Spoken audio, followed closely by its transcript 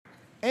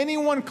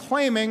Anyone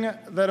claiming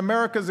that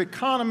America's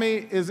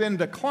economy is in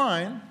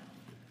decline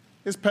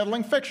is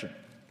peddling fiction.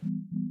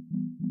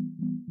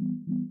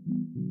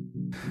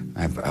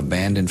 I've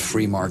abandoned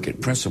free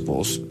market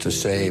principles to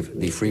save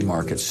the free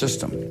market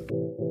system.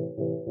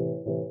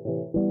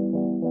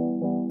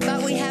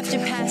 But we have to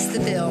pass the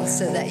bill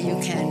so that you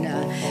can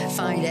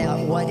find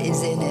out what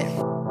is in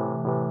it.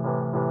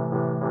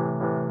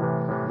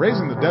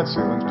 Raising the debt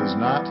ceilings does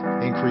not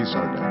increase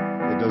our debt.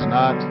 It does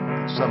not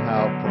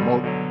somehow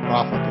promote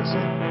profligacy.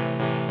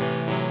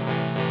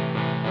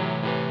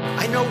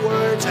 I know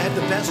words. I have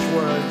the best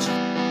words.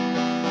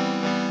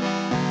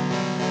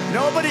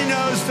 Nobody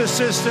knows the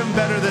system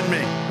better than me,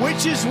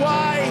 which is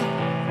why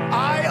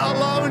I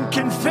alone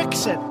can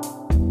fix it.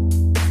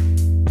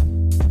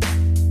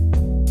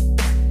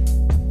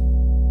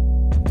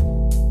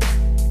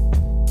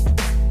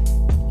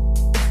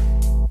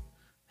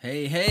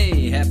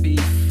 Hey, happy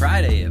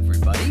Friday,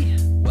 everybody.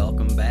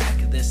 Welcome back.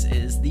 This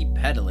is the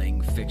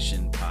Peddling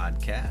Fiction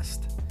Podcast,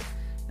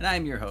 and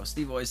I'm your host,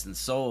 the voice and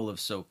soul of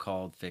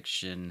so-called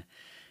fiction,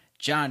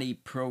 Johnny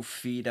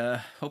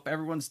Profita. Hope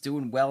everyone's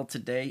doing well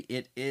today.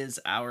 It is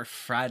our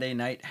Friday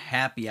night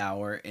happy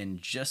hour in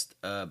just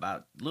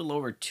about a little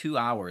over 2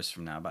 hours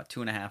from now, about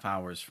 2.5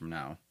 hours from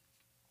now.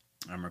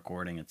 I'm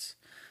recording. It's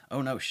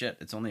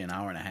only an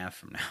hour and a half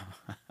from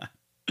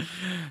now.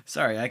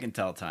 Sorry, I can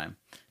tell time.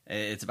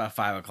 It's about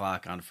 5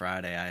 o'clock on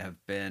Friday. I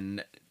have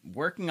been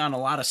working on a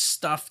lot of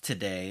stuff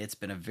today. It's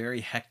been a very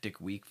hectic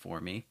week for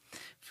me.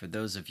 For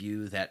those of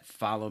you that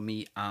follow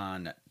me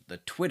on the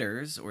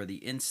Twitters or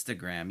the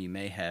Instagram, you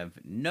may have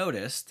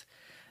noticed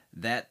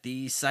that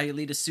the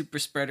Sayulita Super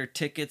Spreader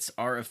tickets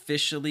are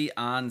officially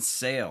on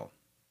sale.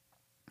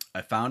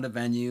 I found a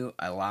venue.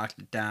 I locked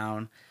it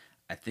down.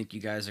 I think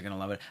you guys are going to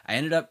love it. I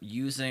ended up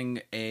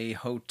using a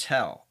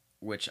hotel,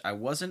 which I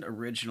wasn't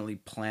originally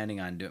planning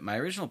on doing. My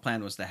original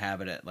plan was to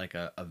have it at like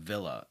a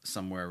villa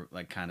somewhere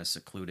like kind of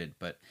secluded.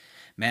 But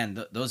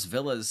man, those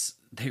villas,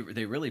 they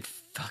really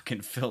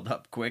fucking filled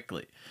up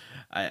quickly.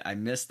 I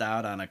missed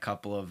out on a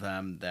couple of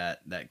them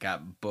that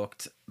got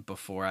booked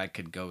before I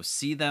could go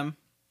see them.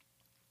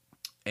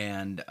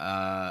 And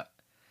so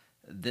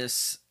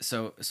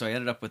I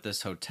ended up with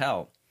this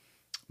hotel.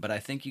 But I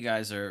think you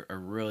guys are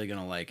really going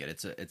to like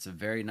it. It's a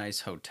very nice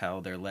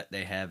hotel.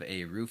 They have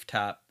a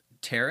rooftop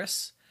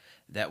terrace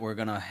that we're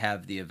going to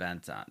have the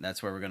event on.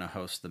 That's where we're going to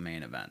host the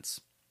main events.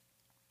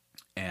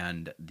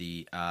 And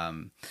the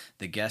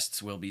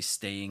guests will be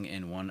staying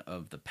in one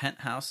of the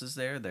penthouses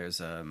there.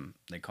 There's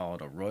they call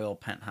it a royal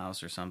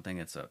penthouse or something.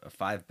 It's a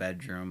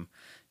 5-bedroom,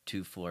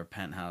 2-floor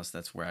penthouse.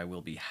 That's where I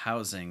will be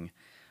housing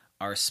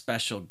our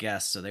special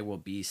guests. So they will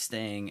be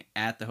staying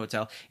at the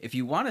hotel. If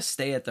you want to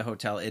stay at the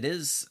hotel,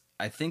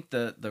 I think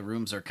the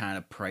rooms are kind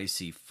of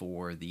pricey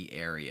for the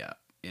area.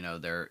 You know,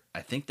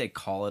 I think they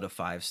call it a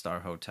 5-star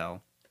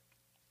hotel.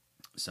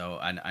 So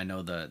I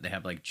know they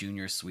have like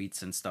junior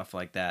suites and stuff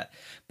like that,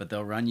 but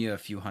they'll run you a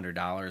few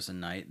 $100s a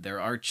night.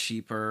 There are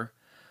cheaper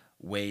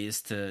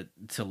ways to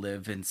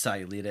live in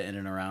Sayulita, in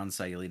and around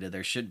Sayulita.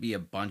 There should be a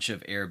bunch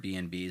of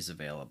Airbnbs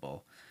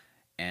available,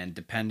 and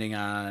depending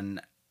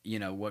on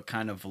what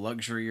kind of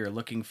luxury you're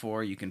looking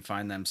for, you can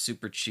find them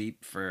super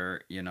cheap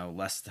for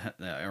less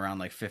around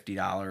like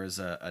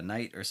 $50 a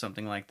night or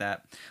something like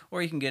that,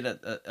 or you can get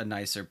a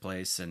nicer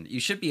place, and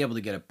you should be able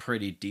to get a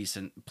pretty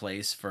decent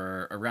place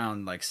for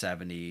around like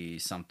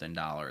 $70 something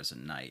a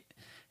night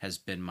has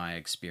been my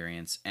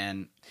experience.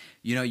 And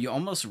you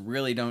almost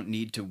really don't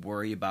need to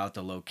worry about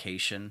the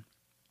location.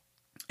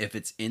 If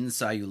it's in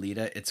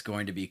Sayulita, it's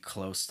going to be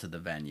close to the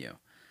venue,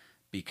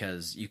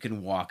 because you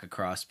can walk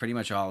across pretty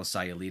much all of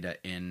Sayulita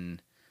in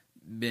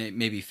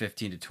maybe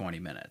 15 to 20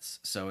 minutes.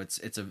 So it's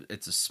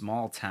a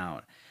small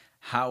town.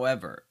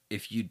 However,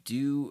 if you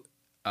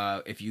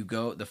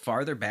go the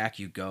farther back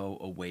you go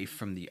away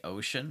from the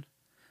ocean,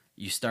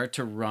 you start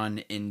to run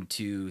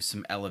into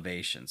some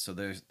elevation. So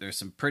there's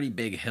some pretty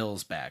big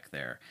hills back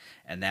there,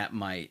 and that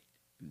might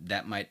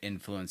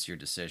influence your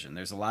decision.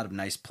 There's a lot of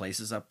nice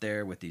places up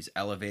there with these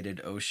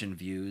elevated ocean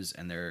views,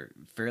 and they're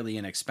fairly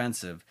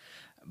inexpensive.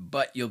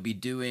 But you'll be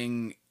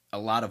doing a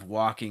lot of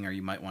walking, or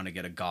you might want to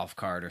get a golf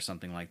cart or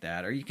something like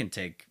that, or you can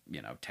take,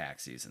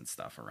 taxis and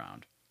stuff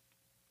around.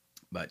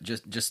 But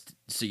just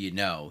so you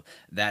know,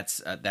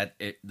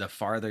 the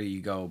farther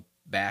you go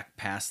back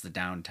past the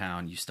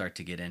downtown, you start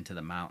to get into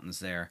the mountains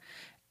there,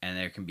 and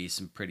there can be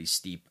some pretty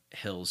steep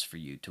hills for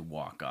you to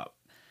walk up.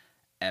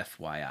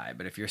 FYI.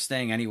 But if you're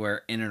staying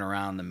anywhere in and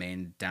around the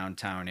main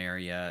downtown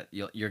area,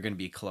 you're going to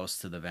be close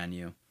to the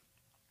venue.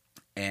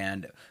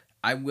 And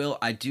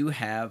I do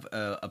have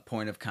a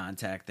point of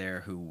contact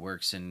there who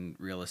works in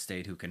real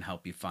estate, who can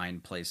help you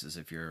find places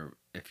if you're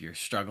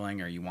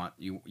struggling, or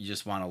you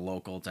just want a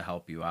local to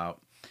help you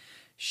out.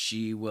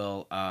 She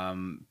will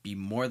be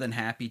more than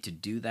happy to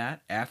do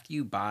that after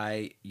you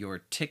buy your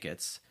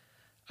tickets.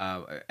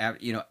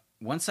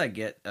 Once I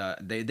get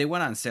they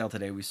went on sale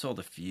today. We sold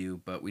a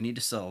few, but we need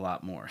to sell a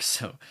lot more.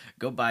 So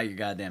go buy your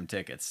goddamn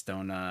tickets.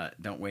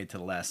 Don't wait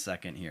till the last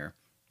second here.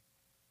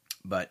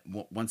 But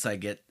once I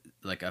get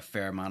like a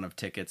fair amount of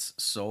tickets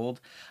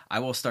sold, I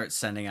will start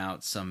sending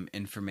out some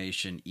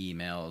information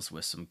emails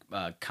with some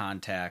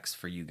contacts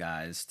for you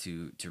guys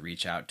to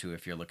reach out to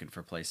if you're looking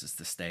for places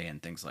to stay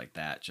and things like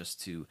that,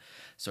 just to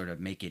sort of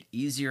make it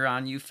easier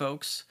on you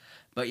folks.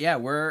 But yeah,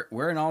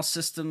 we're in all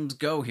systems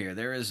go here.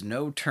 There is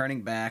no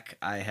turning back.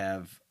 I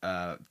have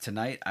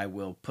tonight I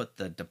will put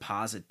the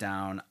deposit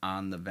down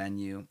on the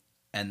venue,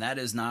 and that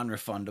is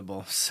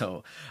non-refundable.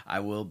 So I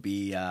will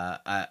be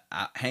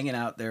hanging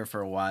out there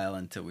for a while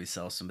until we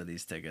sell some of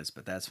these tickets,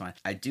 but that's fine.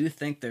 I do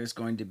think there's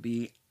going to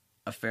be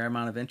a fair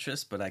amount of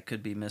interest, but I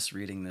could be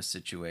misreading this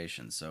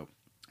situation. So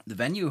the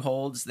venue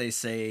holds, they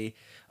say,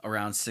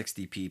 around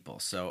 60 people.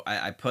 So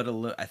I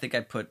think I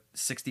put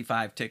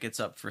 65 tickets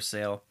up for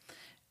sale,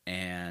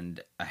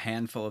 and a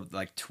handful of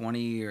like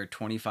 20 or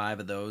 25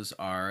 of those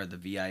are the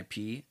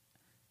VIP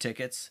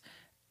tickets.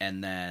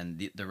 And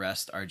then the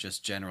rest are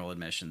just general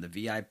admission. The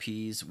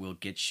VIPs will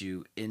get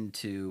you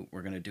into,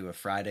 we're going to do a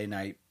Friday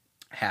night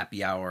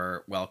happy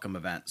hour welcome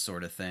event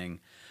sort of thing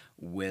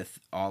with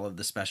all of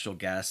the special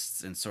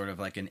guests and sort of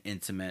like an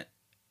intimate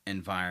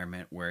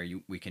environment where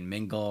we can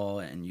mingle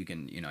and you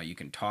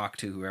can talk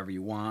to whoever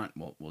you want.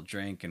 We'll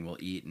drink and we'll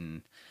eat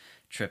and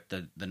trip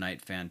the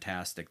night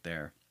fantastic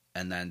there.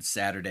 And then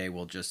Saturday,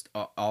 we'll just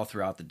all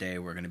throughout the day,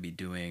 we're going to be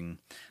doing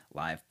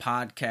live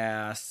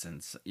podcasts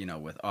and,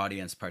 with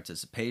audience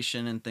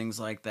participation and things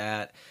like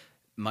that.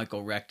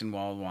 Michael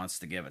Rechtenwald wants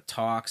to give a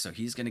talk, so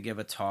he's going to give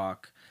a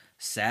talk.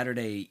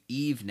 Saturday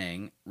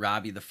evening,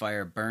 Robbie the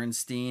Fire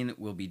Bernstein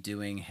will be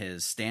doing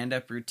his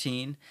stand-up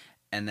routine.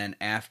 And then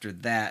after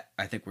that,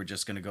 I think we're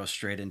just going to go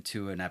straight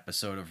into an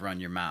episode of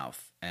Run Your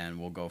Mouth, and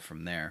we'll go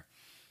from there.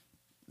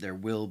 There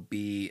will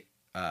be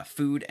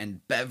food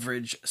and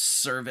beverage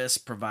service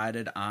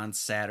provided on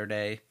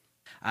Saturday.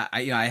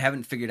 I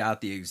haven't figured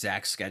out the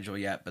exact schedule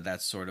yet, but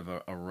that's sort of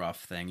a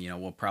rough thing.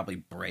 We'll probably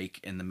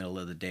break in the middle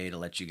of the day to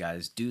let you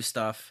guys do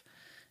stuff,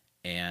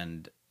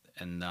 and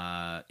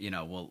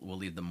we'll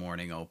leave the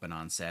morning open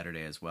on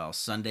Saturday as well.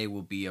 Sunday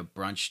will be a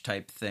brunch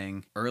type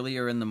thing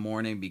earlier in the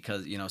morning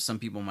because some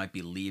people might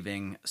be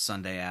leaving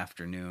Sunday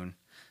afternoon,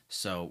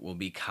 so we'll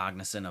be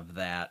cognizant of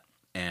that.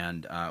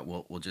 And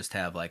we'll just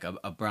have like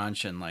a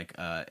brunch and like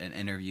an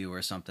interview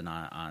or something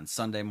on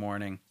Sunday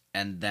morning.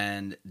 And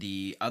then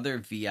the other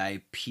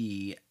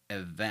VIP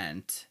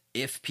event,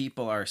 if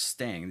people are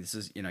staying, this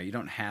is, you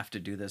don't have to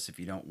do this if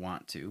you don't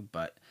want to,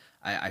 but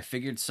I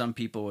figured some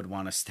people would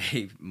want to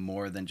stay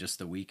more than just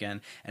the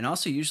weekend. And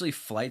also usually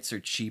flights are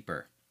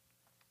cheaper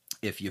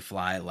if you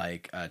fly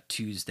like a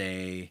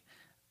Tuesday.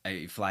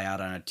 You fly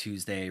out on a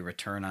Tuesday,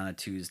 return on a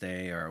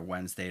Tuesday, or a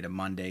Wednesday to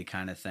Monday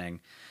kind of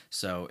thing.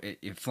 So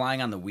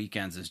flying on the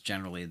weekends is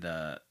generally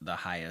the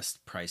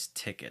highest priced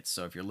tickets.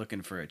 So if you're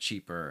looking for a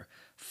cheaper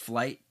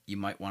flight, you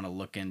might want to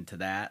look into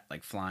that,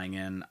 like flying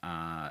in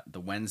the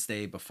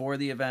Wednesday before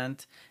the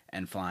event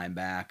and flying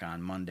back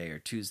on Monday or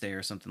Tuesday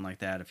or something like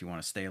that if you want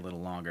to stay a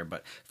little longer.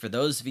 But for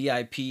those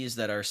VIPs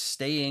that are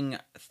staying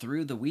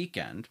through the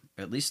weekend,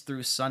 at least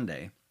through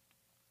Sunday,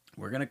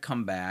 we're going to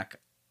come back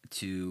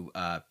to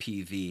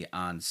PV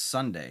on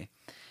Sunday,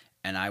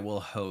 and I will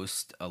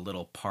host a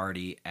little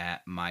party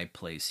at my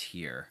place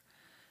here.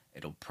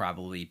 It'll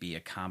probably be a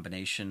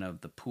combination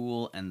of the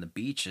pool and the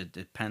beach. It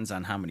depends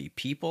on how many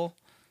people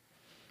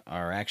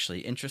are actually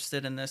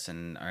interested in this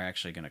and are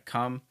actually going to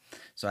come.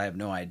 So I have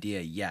no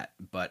idea yet,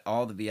 but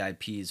all the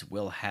VIPs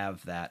will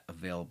have that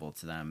available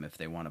to them if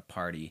they want to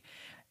party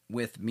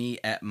with me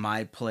at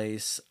my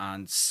place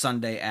on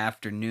Sunday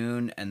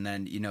afternoon, and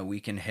then we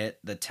can hit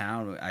the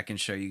town. I can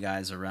show you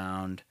guys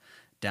around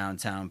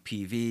downtown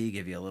PV,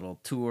 give you a little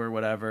tour,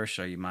 whatever,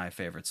 show you my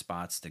favorite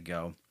spots to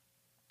go.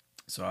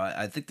 So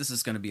I think this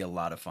is going to be a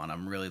lot of fun.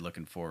 I'm really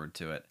looking forward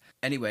to it.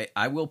 Anyway,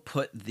 I will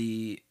put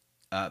the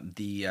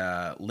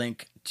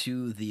link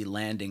to the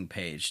landing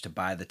page to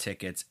buy the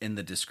tickets in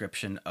the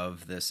description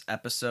of this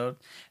episode,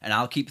 and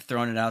I'll keep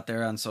throwing it out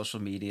there on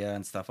social media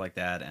and stuff like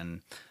that.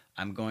 And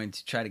I'm going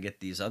to try to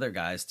get these other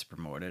guys to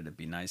promote it. It'd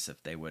be nice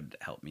if they would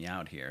help me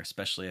out here,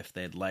 especially if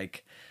they'd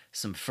like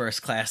some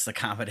first-class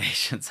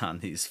accommodations on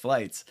these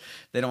flights.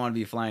 They don't want to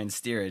be flying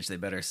steerage. They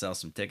better sell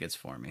some tickets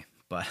for me.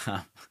 But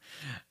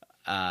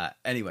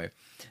anyway,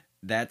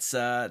 that's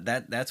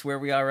where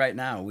we are right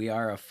now. We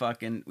are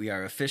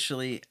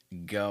officially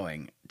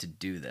going to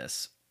do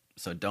this.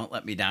 So don't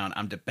let me down.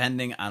 I'm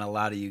depending on a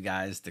lot of you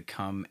guys to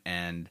come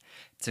and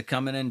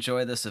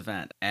enjoy this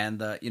event. And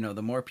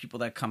the more people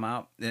that come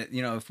out,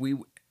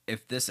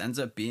 if this ends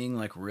up being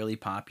like really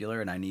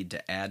popular and I need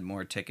to add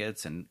more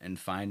tickets and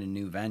find a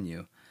new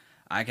venue,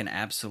 I can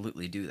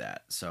absolutely do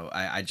that. So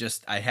I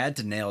had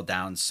to nail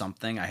down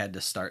something. I had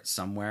to start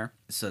somewhere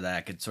so that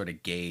I could sort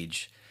of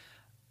gauge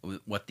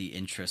what the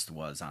interest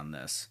was on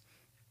this.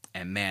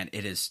 And man,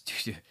 it is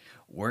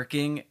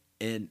working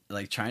in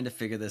like trying to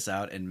figure this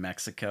out in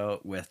Mexico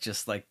with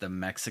just like the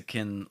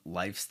Mexican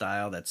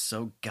lifestyle that's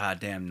so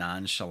goddamn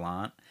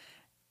nonchalant.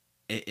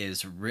 It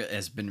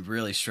has been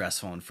really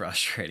stressful and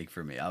frustrating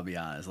for me. I'll be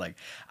honest. Like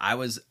I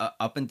was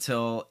up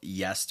until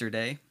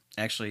yesterday,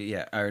 Actually,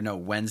 yeah, or no,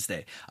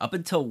 Wednesday. Up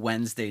until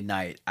Wednesday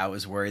night, I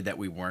was worried that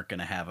we weren't going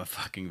to have a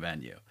fucking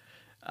venue.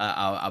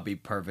 I'll be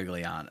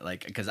perfectly honest,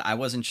 like, because I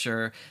wasn't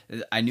sure.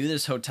 I knew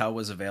this hotel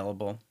was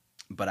available,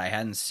 but I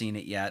hadn't seen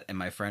it yet, and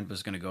my friend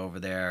was going to go over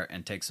there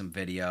and take some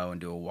video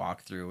and do a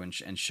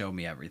walkthrough and show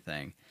me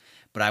everything.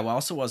 But I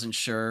also wasn't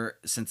sure,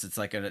 since it's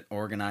like an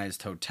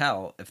organized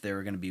hotel, if they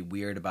were going to be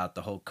weird about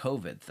the whole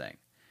COVID thing.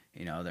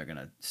 You know, they're going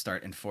to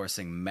start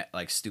enforcing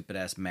like stupid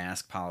ass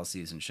mask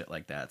policies and shit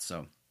like that.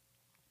 So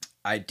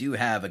I do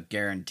have a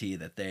guarantee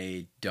that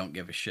they don't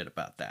give a shit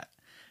about that.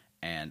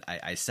 And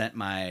I sent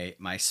my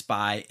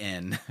spy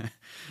in.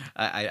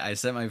 I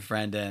sent my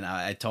friend in.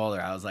 I told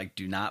her, I was like,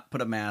 do not put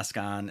a mask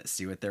on,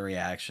 see what their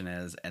reaction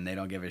is, and they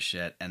don't give a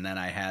shit. And then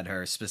I had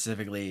her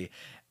specifically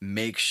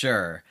make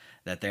sure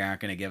that they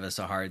aren't going to give us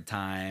a hard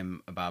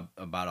time about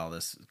all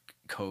this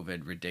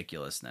COVID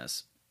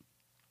ridiculousness.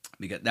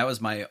 Because that was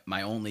my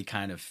only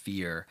kind of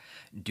fear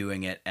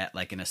doing it at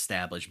like an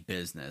established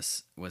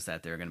business, was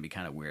that they were going to be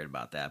kind of weird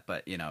about that.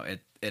 But, you know,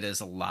 it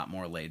is a lot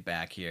more laid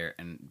back here,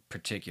 and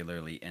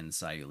particularly in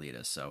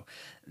Sayulita. So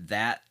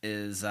that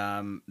is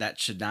that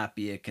should not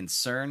be a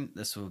concern.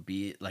 This will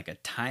be like a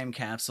time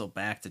capsule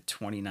back to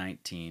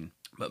 2019.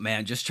 But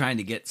man, just trying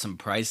to get some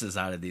prices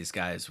out of these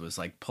guys was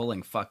like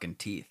pulling fucking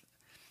teeth.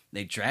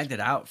 They dragged it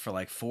out for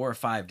like 4 or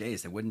 5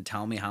 days. They wouldn't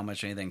tell me how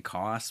much anything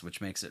costs, which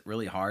makes it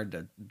really hard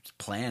to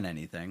plan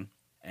anything.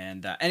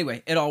 And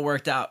anyway, it all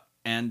worked out.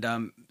 And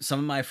some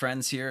of my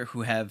friends here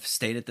who have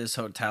stayed at this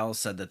hotel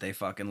said that they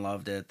fucking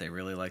loved it. They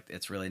really liked it.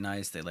 It's really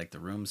nice. They like the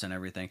rooms and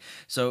everything.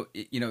 So,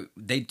 you know,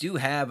 they do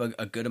have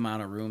a good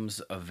amount of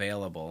rooms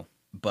available,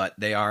 but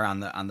they are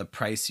on the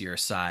pricier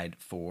side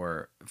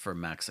for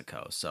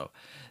Mexico. So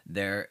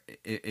there,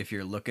 if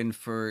you're looking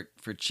for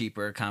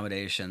cheaper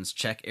accommodations,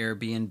 check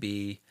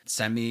Airbnb.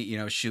 Send me, you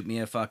know, shoot me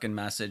a fucking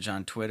message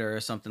on Twitter or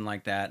something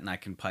like that, and I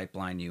can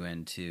pipeline you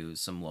into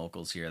some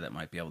locals here that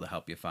might be able to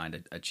help you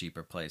find a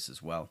cheaper place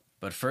as well.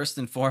 But first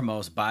and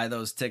foremost, buy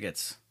those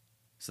tickets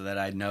so that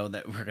I know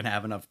that we're going to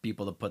have enough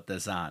people to put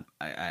this on.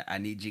 I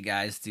need you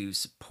guys to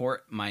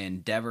support my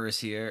endeavors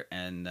here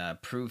and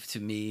prove to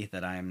me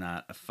that I am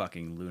not a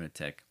fucking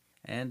lunatic.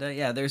 And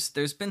yeah,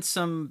 there's been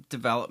some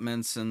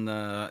developments in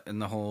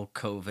the whole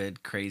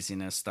COVID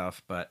craziness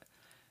stuff, but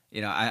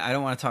you know, I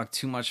don't want to talk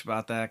too much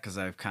about that because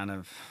I've kind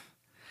of,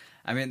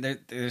 I mean,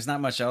 there's not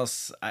much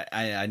else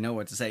I know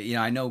what to say. You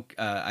know, I know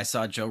I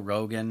saw Joe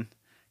Rogan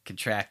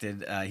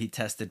contracted, he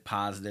tested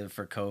positive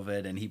for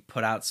COVID, and he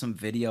put out some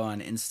video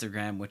on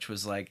Instagram, which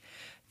was like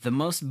the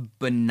most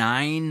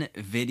benign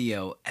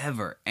video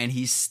ever, and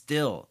he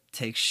still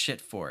takes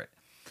shit for it.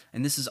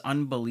 And this is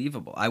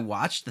unbelievable. I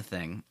watched the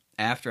thing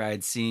after I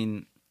had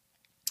seen,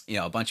 you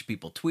know, a bunch of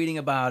people tweeting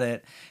about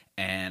it,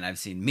 and I've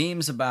seen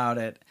memes about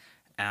it,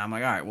 and I'm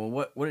like, all right,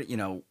 well, what you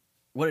know,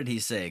 what did he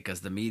say?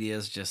 Because the media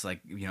is just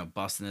like, you know,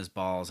 busting his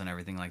balls and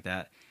everything like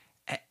that.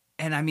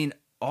 And I mean,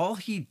 all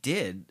he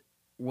did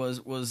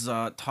was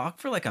talk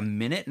for like a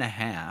minute and a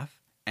half,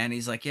 and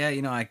he's like, yeah,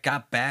 you know, I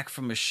got back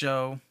from a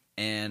show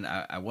and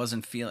I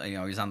wasn't feeling, you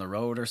know, he's on the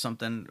road or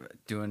something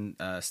doing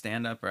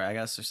stand up, or I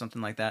guess, or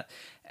something like that,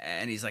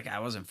 and he's like, I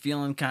wasn't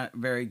feeling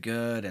very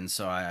good, and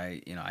so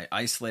I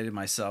isolated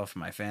myself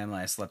from my family.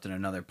 I slept in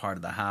another part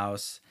of the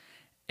house,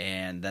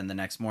 and then the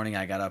next morning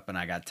I got up and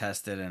I got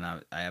tested, and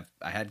I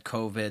had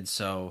COVID,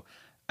 so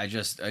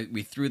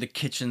we threw the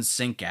kitchen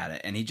sink at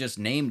it, and he just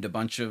named a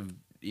bunch of,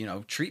 you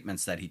know,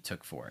 treatments that he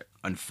took for it.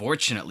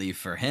 Unfortunately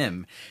for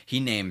him, he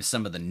named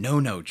some of the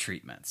no-no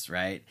treatments,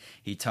 right?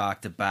 He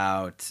talked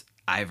about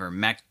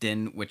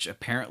ivermectin, which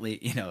apparently,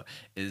 you know,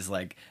 is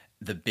like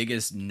the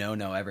biggest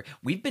no-no ever.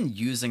 We've been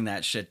using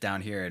that shit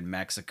down here in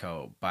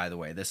Mexico, by the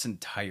way, this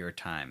entire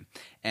time.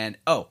 And,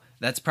 oh,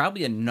 that's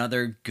probably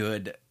another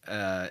good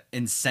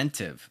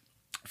incentive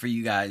for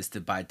you guys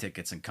to buy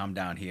tickets and come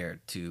down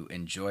here to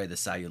enjoy the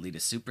Sayulita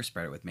Super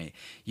Spreader with me.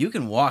 You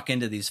can walk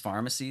into these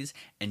pharmacies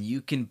and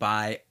you can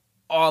buy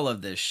all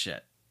of this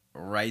shit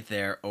right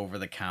there over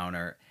the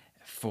counter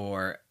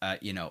for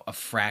you know, a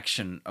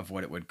fraction of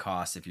what it would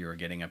cost if you were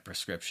getting a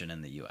prescription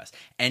in the US.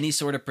 Any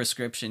sort of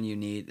prescription you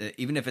need,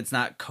 even if it's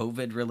not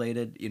COVID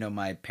related. You know,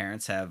 my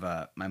parents have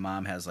my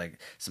mom has like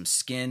some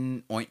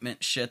skin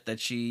ointment shit that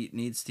she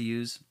needs to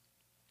use.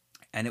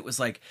 And it was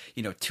like,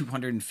 you know,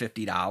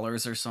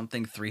 $250 or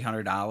something,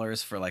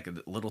 $300 for like a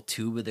little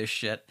tube of this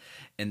shit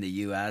in the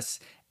US.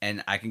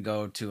 And I can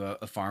go to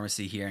a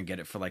pharmacy here and get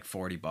it for like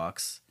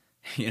 $40,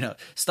 you know,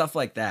 stuff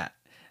like that,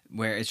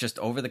 where it's just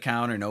over the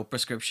counter, no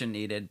prescription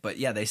needed. But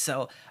yeah,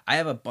 I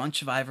have a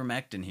bunch of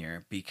ivermectin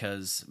here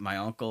because my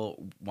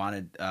uncle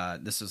wanted,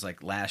 this was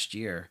like last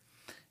year.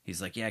 He's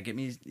like, yeah, get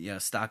me, you know,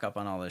 stock up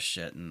on all this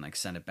shit and like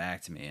send it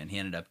back to me. And he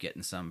ended up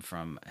getting some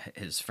from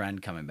his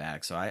friend coming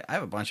back. So I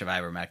have a bunch of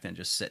ivermectin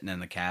just sitting in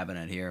the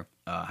cabinet here.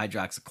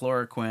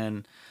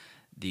 Hydroxychloroquine,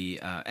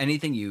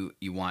 anything you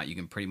want, you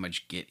can pretty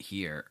much get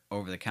here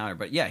over the counter.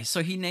 But yeah,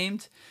 so he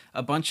named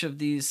a bunch of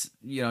these,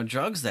 you know,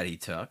 drugs that he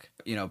took,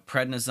 you know,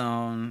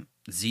 prednisone,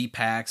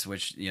 Z-Paks,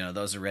 which, you know,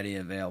 those are already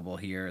available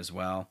here as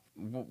well.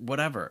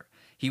 Whatever.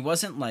 He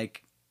wasn't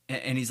like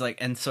And he's like,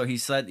 and so he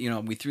said, you know,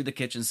 we threw the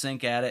kitchen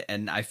sink at it,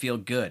 and I feel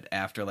good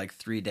after like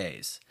 3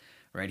 days,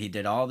 right? He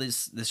did all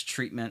this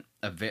treatment,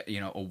 you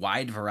know, a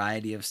wide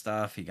variety of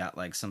stuff. He got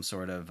like some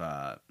sort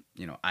of,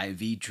 you know,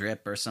 IV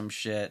drip or some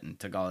shit, and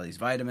took all these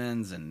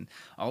vitamins and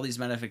all these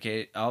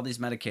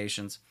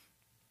medications.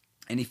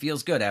 And he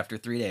feels good after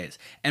 3 days.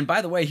 And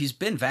by the way, he's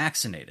been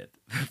vaccinated.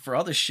 For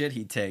all the shit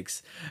he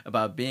takes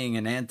about being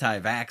an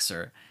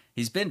anti-vaxxer,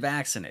 he's been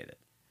vaccinated.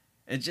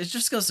 It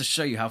just goes to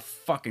show you how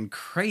fucking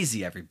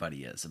crazy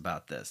everybody is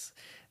about this.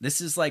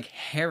 This is like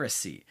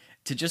heresy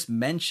to just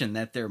mention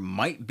that there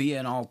might be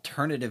an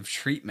alternative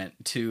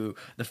treatment to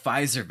the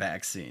Pfizer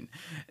vaccine.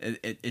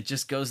 It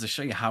just goes to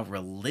show you how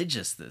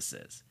religious this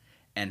is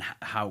and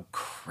how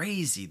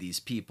crazy these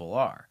people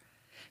are.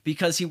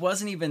 Because he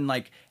wasn't even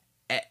like,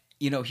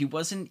 you know, he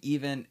wasn't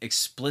even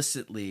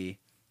explicitly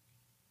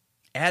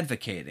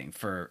advocating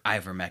for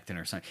ivermectin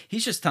or something.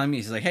 He's just telling me,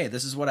 he's like, hey,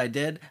 this is what I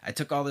did. I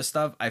took all this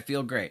stuff. I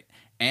feel great.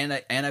 And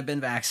I've been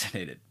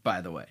vaccinated,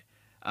 by the way.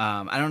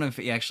 I don't know if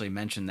he actually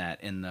mentioned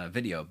that in the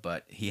video,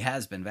 but he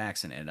has been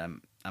vaccinated.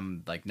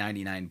 I'm like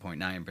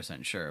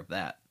 99.9% sure of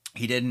that.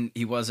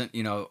 He wasn't,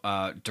 you know,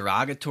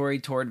 derogatory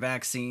toward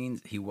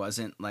vaccines. He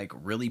wasn't like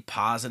really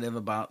positive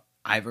about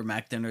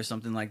ivermectin or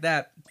something like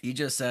that. He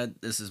just said,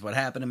 this is what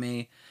happened to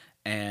me,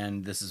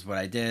 and this is what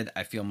I did.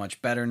 I feel much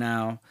better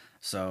now.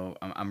 So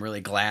I'm really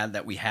glad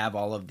that we have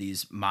all of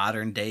these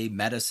modern day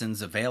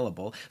medicines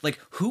available. Like,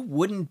 who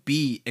wouldn't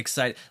be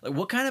excited? Like,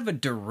 what kind of a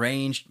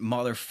deranged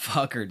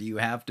motherfucker do you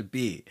have to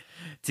be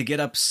to get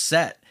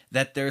upset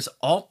that there's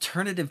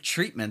alternative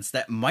treatments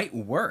that might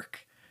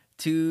work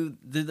to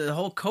the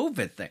whole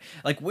COVID thing?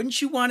 Like,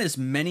 wouldn't you want as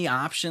many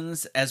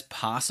options as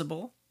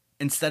possible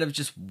instead of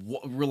just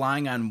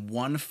relying on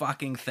one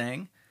fucking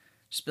thing?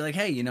 Just be like,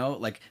 hey, you know,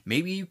 like,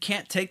 maybe you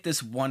can't take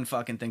this one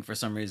fucking thing for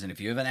some reason.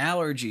 If you have an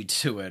allergy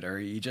to it, or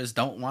you just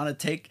don't want to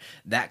take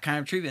that kind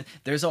of treatment,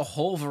 there's a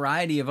whole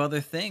variety of other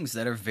things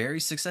that are very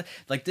successful.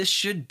 Like, this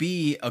should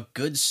be a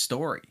good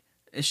story.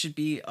 It should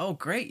be, oh,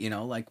 great, you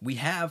know, like, we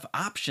have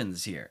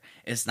options here.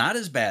 It's not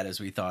as bad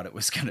as we thought it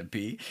was going to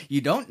be.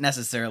 You don't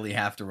necessarily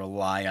have to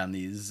rely on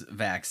these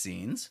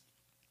vaccines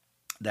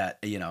that,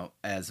 you know,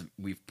 as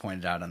we've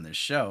pointed out on this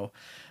show,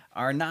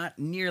 are not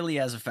nearly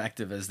as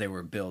effective as they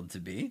were billed to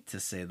be, to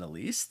say the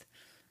least.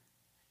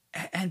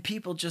 And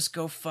people just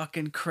go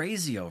fucking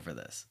crazy over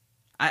this.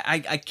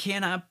 I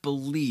cannot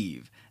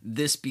believe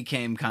this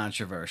became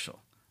controversial,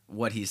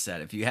 what he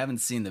said. If you haven't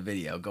seen the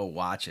video, go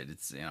watch it.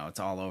 It's, you know, it's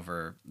all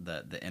over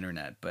the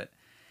internet. But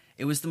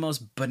it was the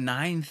most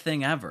benign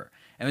thing ever.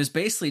 And it was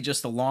basically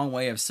just a long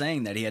way of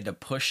saying that he had to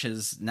push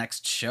his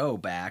next show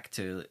back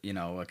to, you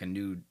know, like a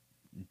new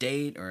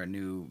date or a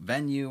new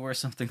venue or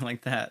something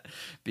like that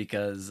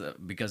because of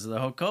the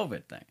whole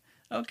COVID thing.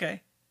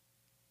 Okay.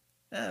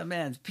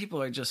 Man,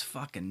 people are just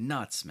fucking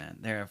nuts, man.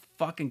 They're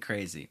fucking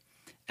crazy.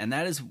 And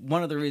that is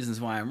one of the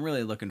reasons why I'm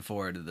really looking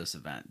forward to this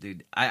event,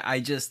 dude.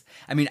 I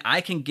mean,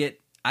 I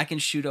can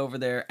shoot over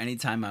there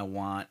anytime I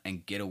want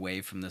and get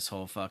away from this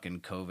whole fucking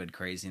COVID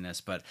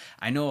craziness. But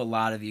I know a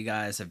lot of you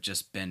guys have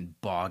just been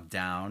bogged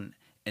down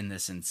in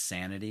this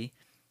insanity.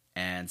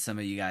 And some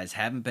of you guys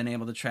haven't been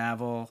able to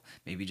travel.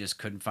 Maybe you just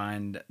couldn't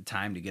find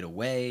time to get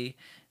away.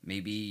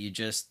 Maybe you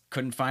just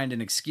couldn't find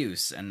an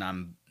excuse. And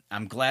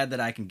I'm glad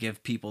that I can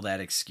give people that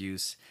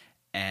excuse.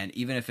 And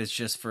even if it's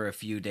just for a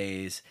few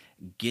days,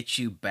 get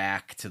you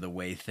back to the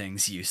way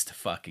things used to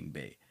fucking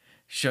be.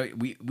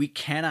 We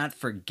cannot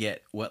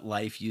forget what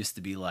life used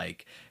to be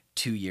like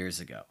 2 years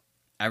ago.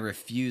 I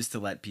refuse to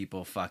let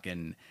people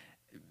fucking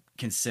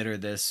consider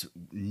this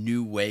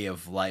new way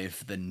of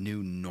life the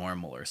new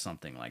normal or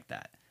something like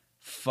that.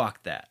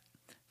 Fuck that.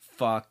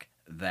 Fuck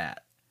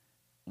that.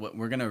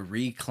 We're going to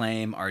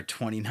reclaim our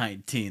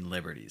 2019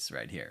 liberties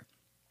right here.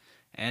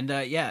 And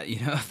yeah, you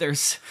know,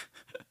 there's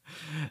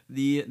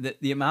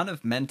the amount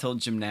of mental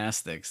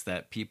gymnastics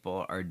that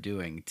people are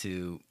doing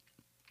to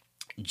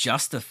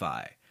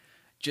justify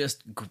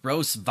just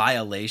gross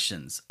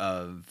violations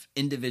of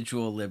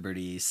individual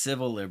liberty,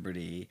 civil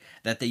liberty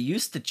that they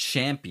used to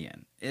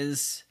champion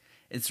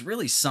it's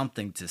really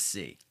something to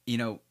see. You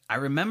know, I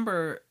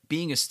remember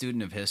being a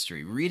student of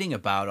history, reading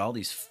about all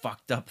these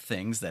fucked up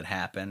things that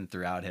happened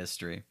throughout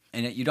history.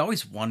 And you'd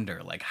always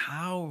wonder, like,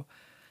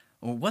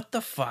 what the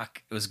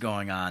fuck was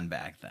going on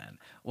back then?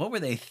 What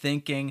were they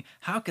thinking?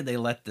 How could they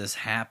let this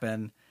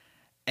happen?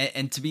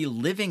 And to be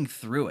living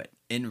through it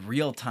in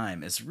real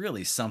time is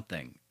really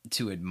something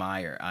to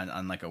admire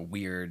on like a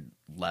weird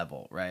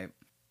level, right?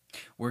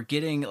 We're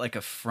getting like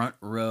a front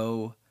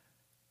row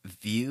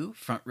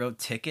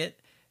ticket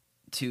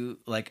to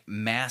like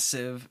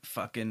massive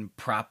fucking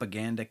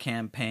propaganda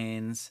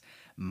campaigns,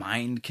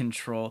 mind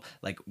control,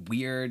 like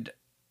weird,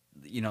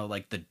 you know,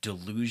 like the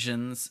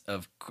delusions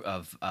of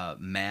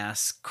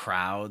mass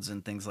crowds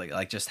and things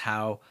like just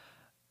how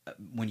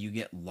when you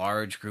get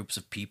large groups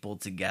of people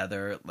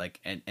together, like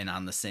and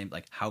on the same,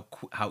 like how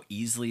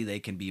easily they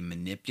can be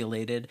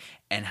manipulated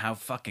and how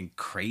fucking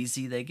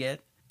crazy they get.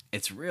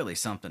 It's really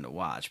something to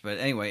watch. But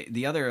anyway,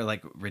 the other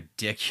like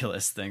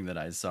ridiculous thing that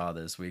I saw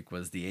this week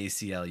was the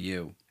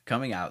ACLU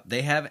coming out.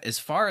 They have, as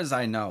far as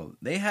I know,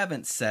 they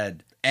haven't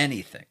said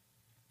anything.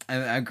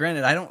 And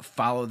granted, I don't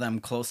follow them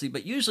closely,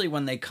 but usually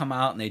when they come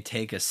out and they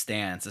take a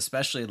stance,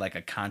 especially like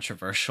a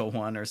controversial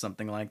one or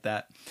something like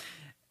that,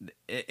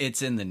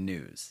 it's in the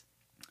news.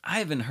 I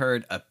haven't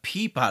heard a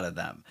peep out of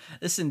them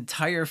this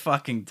entire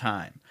fucking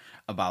time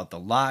about the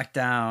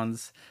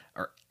lockdowns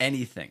or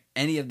anything,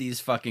 any of these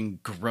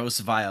fucking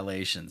gross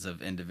violations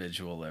of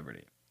individual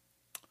liberty.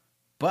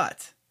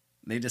 But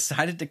they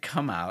decided to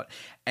come out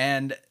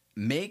and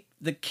make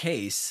the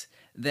case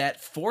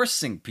that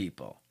forcing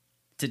people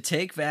to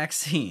take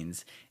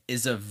vaccines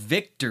is a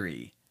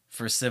victory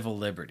for civil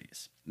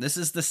liberties. This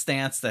is the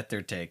stance that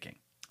they're taking.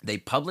 They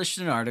published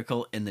an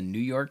article in the New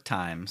York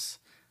Times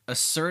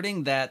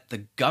asserting that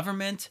the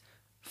government,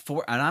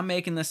 and I'm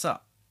making this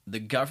up, the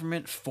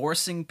government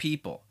forcing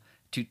people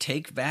to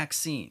take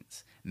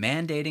vaccines,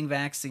 mandating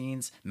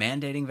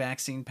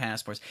vaccine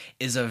passports,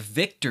 is a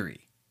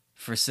victory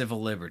for civil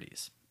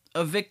liberties.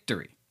 A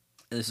victory.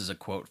 This is a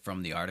quote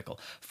from the article.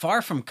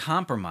 Far from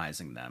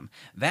compromising them,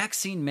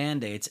 vaccine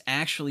mandates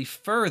actually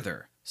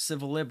further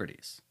civil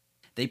liberties.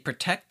 They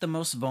protect the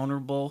most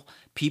vulnerable,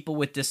 people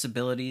with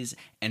disabilities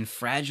and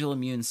fragile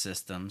immune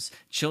systems,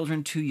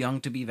 children too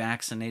young to be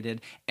vaccinated,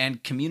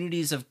 and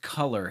communities of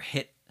color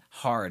hit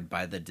hard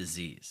by the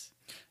disease.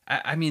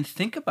 I mean,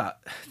 think about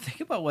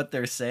what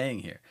they're saying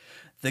here.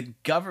 The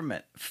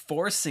government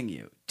forcing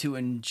you to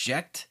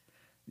inject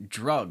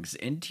drugs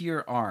into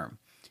your arm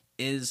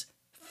is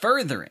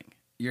furthering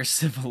your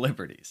civil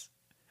liberties.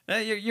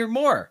 You're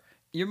more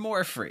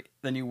free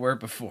than you were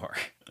before.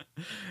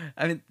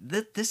 I mean,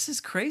 this is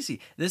crazy.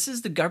 This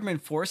is the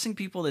government forcing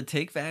people to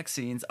take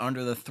vaccines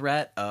under the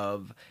threat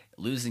of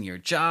losing your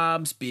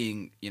jobs,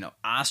 being,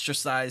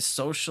 ostracized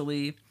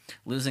socially,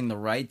 losing the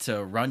right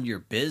to run your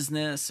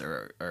business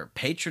or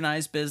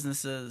patronize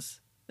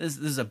businesses. This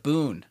is a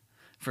boon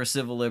for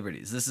civil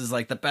liberties. This is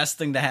like the best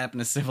thing to happen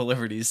to civil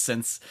liberties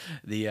since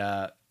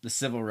the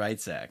Civil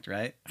Rights Act,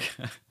 right?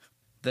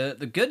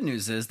 The good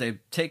news is they've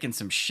taken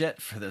some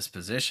shit for this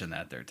position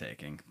that they're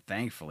taking.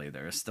 Thankfully,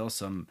 there are still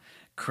some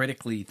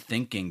critically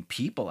thinking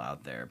people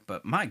out there.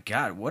 But my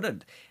God, what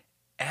an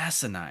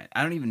asinine.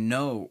 I don't even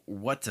know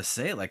what to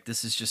say. Like,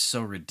 this is just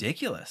so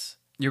ridiculous.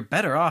 You're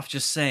better off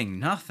just saying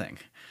nothing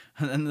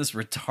than this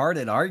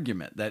retarded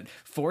argument that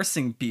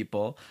forcing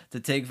people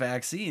to take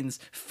vaccines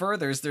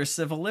furthers their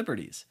civil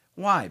liberties.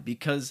 Why?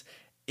 Because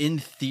in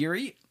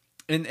theory,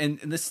 and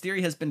this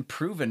theory has been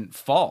proven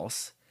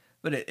false,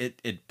 but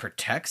it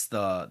protects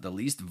the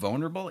least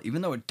vulnerable,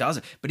 even though it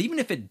doesn't. But even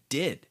if it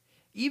did,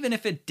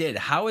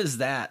 how is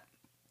that,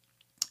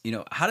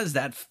 how does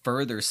that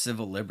further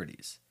civil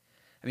liberties?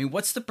 I mean,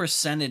 what's the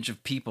percentage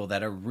of people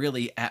that are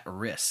really at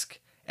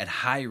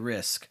high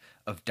risk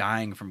of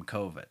dying from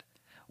COVID?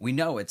 We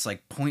know it's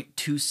like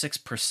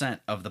 0.26%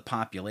 of the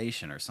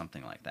population or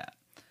something like that.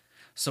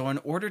 So in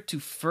order to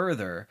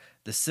further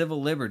the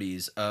civil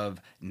liberties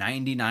of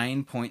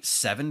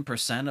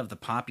 99.7% of the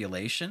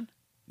population,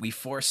 we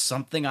force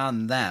something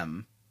on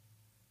them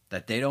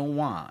that they don't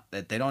want,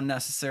 that they don't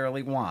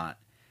necessarily want,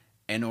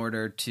 in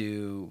order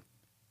to,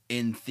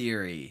 in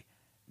theory,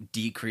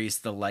 decrease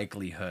the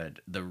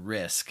likelihood, the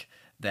risk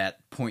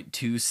that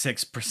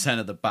 0.26%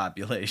 of the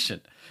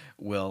population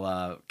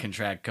will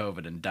contract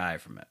COVID and die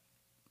from it.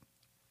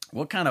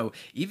 What kind of,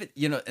 even,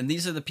 and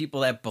these are the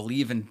people that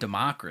believe in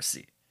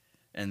democracy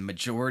and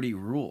majority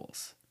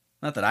rules.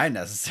 Not that I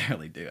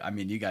necessarily do. I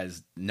mean, you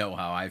guys know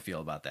how I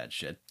feel about that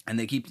shit. And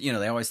they keep,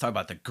 they always talk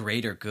about the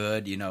greater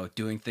good,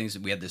 doing things.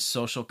 We have this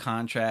social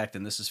contract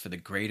and this is for the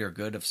greater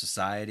good of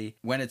society.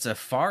 When it's a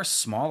far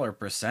smaller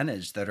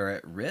percentage that are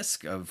at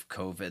risk of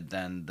COVID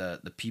than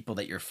the people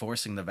that you're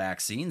forcing the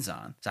vaccines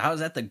on. So how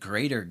is that the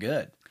greater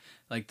good?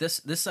 Like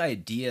this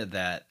idea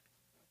that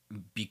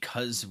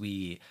because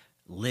we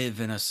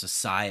live in a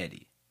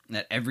society,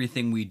 that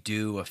everything we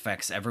do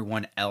affects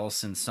everyone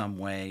else in some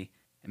way,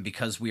 and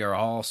because we are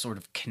all sort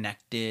of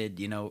connected,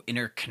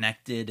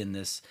 interconnected in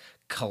this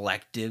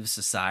collective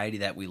society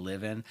that we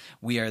live in,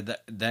 we are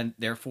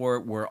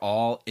therefore we're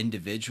all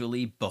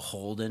individually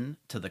beholden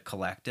to the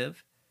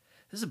collective.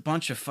 This is a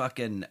bunch of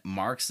fucking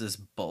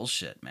Marxist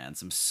bullshit, man.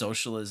 Some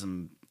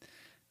socialism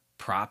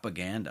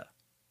propaganda.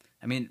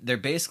 I mean, they're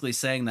basically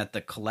saying that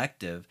the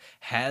collective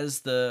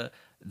has the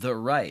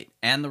right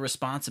and the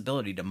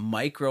responsibility to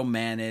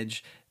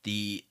micromanage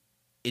the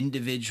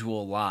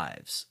individual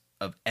lives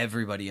of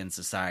everybody in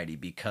society,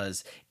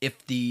 because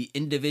if the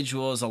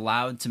individual is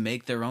allowed to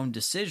make their own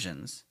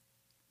decisions,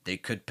 they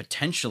could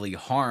potentially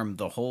harm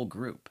the whole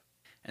group.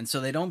 And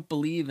so they don't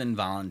believe in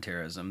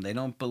voluntarism. They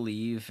don't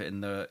believe in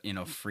the,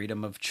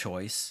 freedom of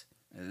choice.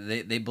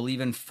 They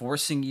believe in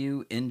forcing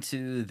you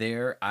into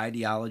their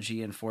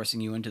ideology and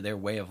forcing you into their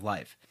way of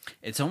life.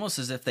 It's almost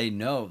as if they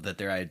know that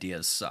their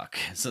ideas suck,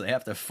 so they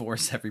have to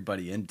force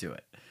everybody into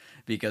it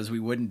because we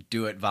wouldn't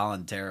do it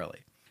voluntarily.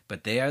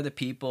 But they are the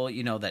people,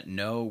 that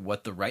know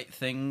what the right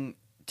thing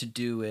to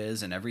do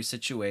is in every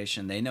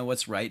situation. They know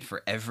what's right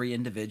for every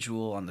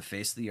individual on the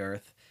face of the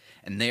earth.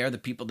 And they are the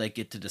people that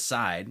get to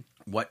decide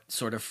what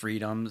sort of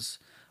freedoms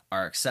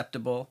are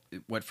acceptable,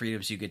 what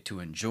freedoms you get to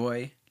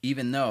enjoy,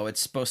 even though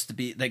it's supposed to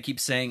be, they keep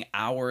saying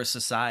our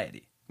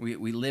society.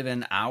 We live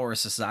in our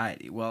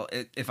society. Well,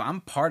 if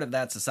I'm part of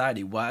that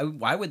society, why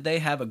would they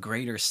have a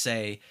greater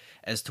say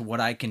as to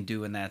what I can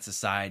do in that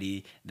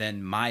society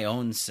than my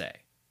own say?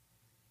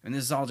 And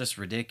this is all just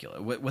ridiculous.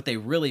 What they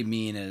really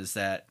mean is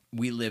that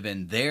we live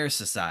in their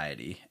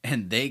society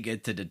and they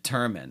get to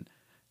determine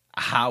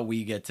how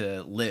we get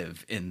to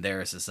live in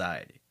their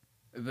society.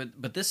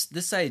 But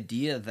this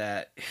idea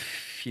that,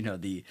 you know,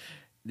 the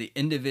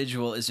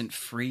individual isn't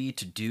free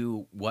to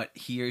do what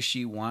he or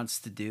she wants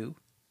to do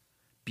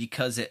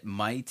because it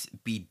might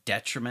be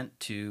detriment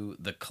to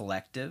the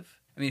collective.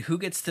 I mean, who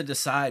gets to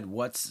decide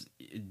what's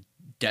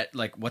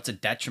a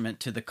detriment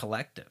to the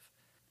collective?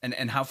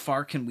 And how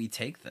far can we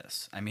take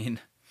this? I mean,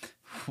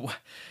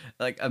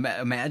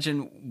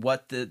 imagine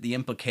what the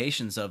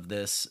implications of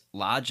this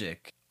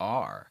logic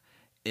are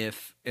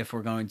if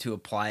we're going to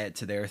apply it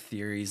to their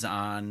theories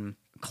on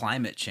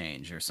climate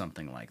change or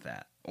something like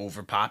that.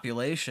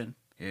 Overpopulation.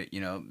 You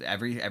know,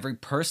 every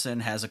person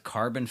has a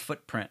carbon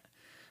footprint.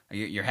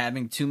 You're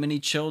having too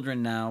many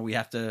children now. We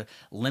have to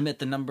limit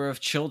the number of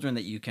children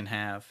that you can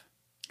have.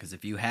 Because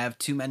if you have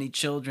too many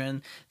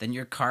children, then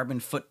your carbon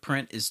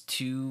footprint is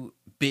too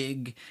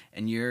big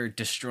and you're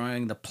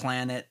destroying the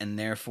planet, and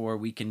therefore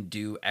we can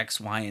do X,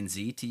 Y, and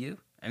Z to you.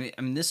 I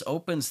mean, this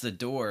opens the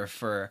door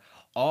for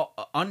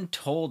all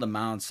untold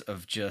amounts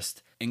of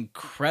just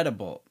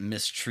incredible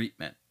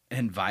mistreatment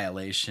and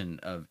violation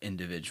of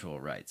individual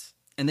rights.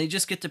 And they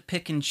just get to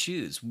pick and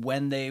choose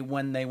when they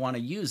want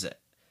to use it.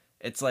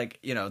 It's like,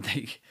 you know,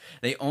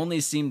 they only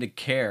seem to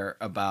care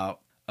about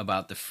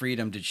the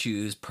freedom to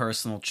choose,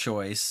 personal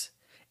choice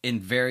in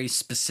very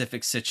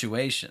specific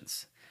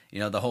situations. You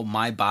know, the whole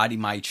my body,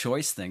 my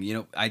choice thing. You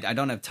know, I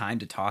don't have time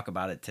to talk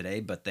about it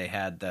today, but they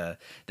had that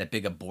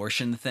big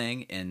abortion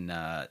thing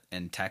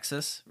in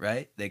Texas,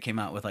 right? They came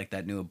out with like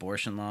that new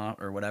abortion law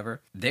or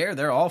whatever.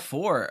 They're all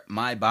for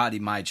my body,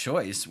 my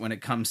choice when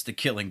it comes to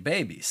killing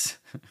babies.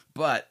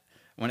 But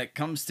when it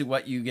comes to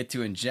what you get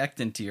to inject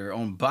into your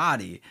own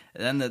body,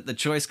 then the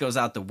choice goes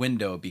out the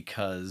window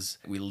because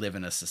we live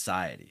in a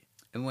society.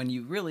 And when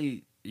you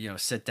really, you know,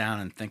 sit down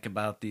and think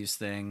about these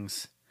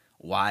things,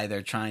 why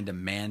they're trying to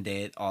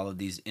mandate all of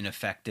these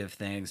ineffective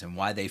things and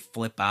why they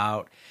flip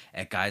out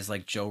at guys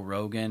like Joe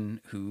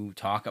Rogan who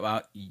talk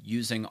about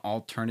using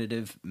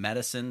alternative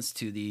medicines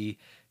to the,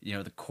 you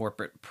know, the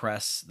corporate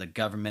press, the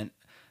government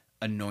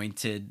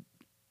anointed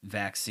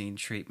vaccine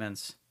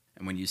treatments.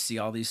 And when you see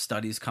all these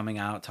studies coming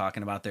out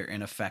talking about their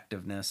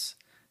ineffectiveness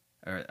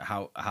or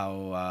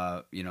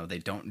how you know, they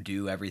don't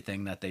do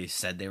everything that they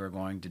said they were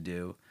going to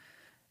do,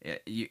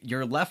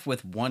 you're left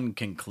with one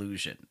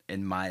conclusion,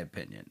 in my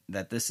opinion,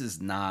 that this is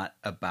not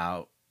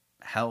about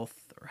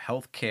health or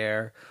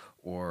healthcare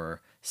or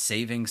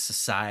saving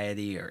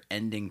society or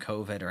ending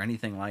COVID or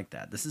anything like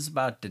that. This is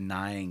about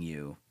denying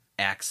you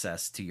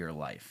access to your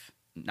life,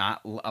 not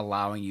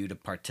allowing you to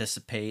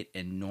participate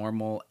in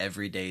normal,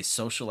 everyday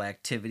social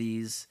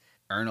activities,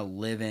 earn a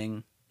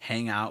living,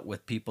 hang out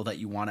with people that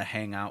you want to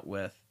hang out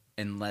with,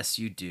 unless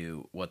you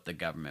do what the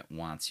government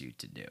wants you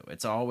to do.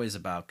 It's always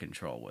about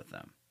control with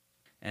them.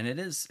 And it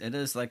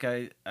is like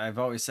I've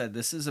always said,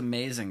 this is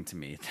amazing to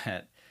me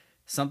that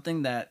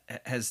something that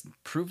has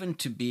proven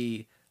to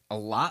be a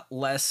lot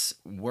less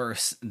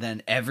worse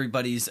than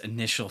everybody's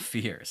initial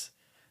fears,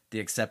 the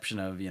exception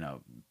of, you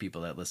know,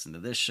 people that listen to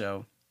this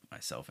show,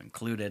 myself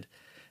included,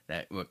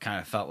 that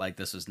kind of felt like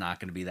this was not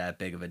going to be that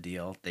big of a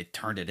deal. They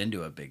turned it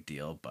into a big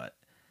deal, but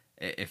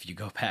if you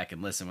go back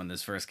and listen when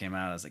this first came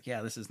out, I was like,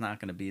 yeah, this is not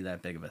going to be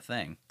that big of a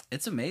thing.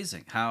 It's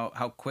amazing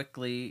how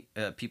quickly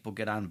people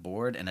get on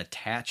board and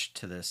attached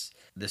to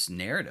this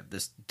narrative,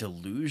 this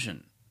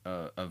delusion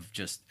of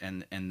just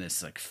and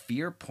this like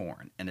fear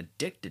porn and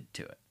addicted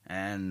to it.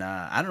 And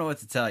I don't know what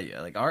to tell you.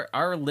 Like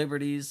our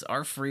liberties,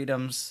 our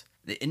freedoms,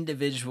 the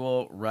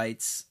individual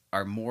rights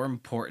are more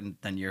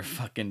important than your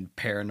fucking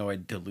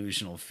paranoid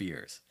delusional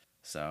fears.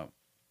 So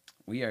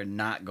we are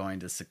not going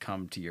to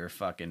succumb to your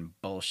fucking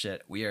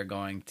bullshit. We are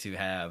going to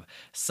have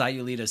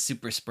Sayulita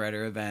Super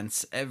Spreader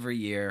events every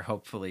year,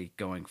 hopefully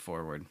going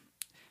forward,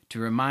 to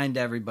remind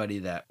everybody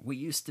that we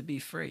used to be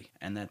free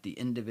and that the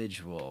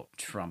individual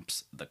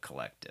trumps the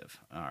collective.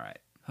 All right.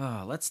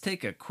 Let's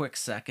take a quick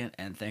second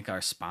and thank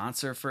our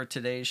sponsor for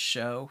today's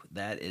show.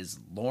 That is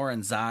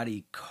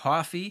Lorenzotti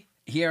Coffee.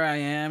 Here I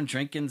am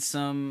drinking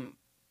some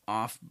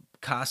off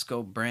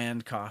Costco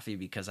brand coffee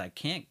because I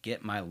can't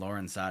get my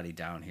Lorenzotti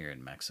down here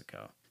in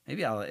Mexico.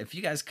 Maybe if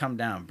you guys come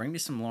down, bring me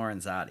some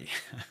Lorenzotti.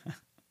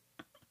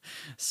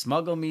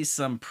 Smuggle me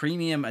some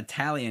premium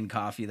Italian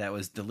coffee that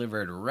was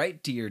delivered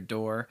right to your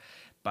door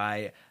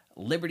by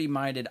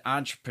liberty-minded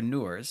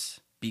entrepreneurs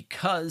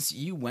because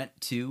you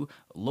went to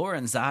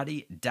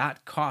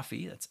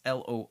lorenzotti.coffee. That's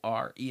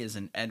Lore as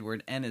in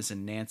Edward, N as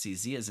in Nancy,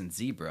 Z as in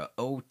Zebra,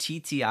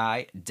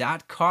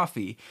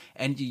 OTTI.coffee,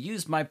 and you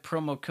used my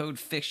promo code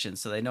FICTION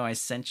so they know I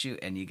sent you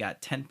and you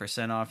got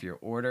 10% off your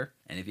order.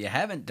 And if you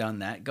haven't done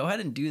that, go ahead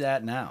and do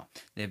that now.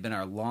 They've been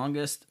our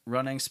longest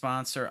running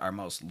sponsor, our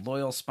most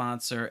loyal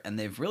sponsor, and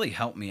they've really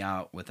helped me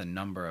out with a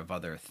number of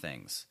other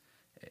things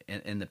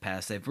in the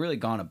past. They've really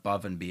gone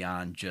above and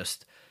beyond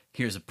just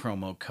here's a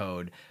promo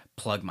code,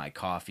 plug my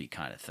coffee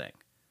kind of thing.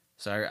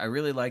 So I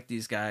really like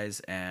these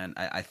guys, and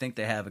I think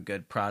they have a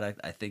good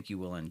product. I think you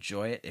will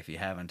enjoy it if you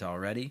haven't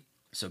already.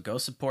 So go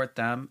support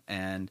them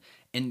and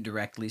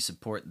indirectly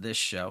support this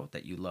show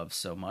that you love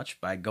so much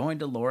by going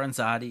to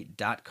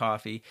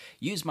lorenzotti.coffee.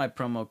 Use my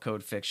promo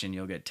code FICTION.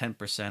 You'll get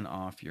 10%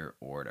 off your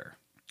order.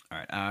 All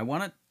right. I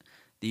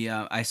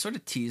sort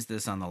of teased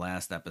this on the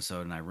last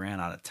episode, and I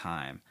ran out of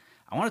time.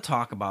 I want to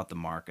talk about the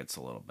markets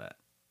a little bit.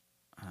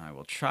 I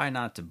will try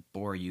not to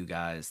bore you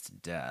guys to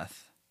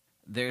death.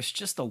 There's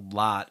just a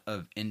lot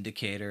of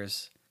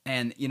indicators.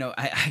 And, you know,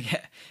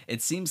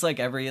 it seems like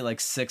every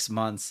 6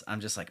 months, I'm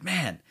just like,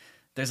 man,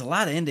 there's a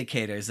lot of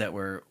indicators that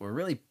we're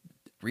really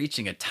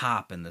reaching a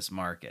top in this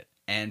market.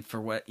 And for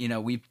what,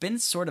 we've been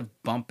sort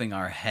of bumping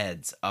our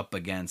heads up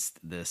against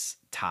this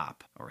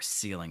top or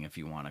ceiling, if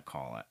you want to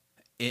call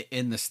it,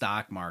 in the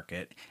stock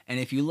market. And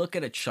if you look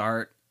at a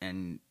chart,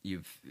 and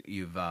you've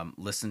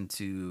listened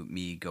to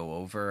me go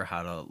over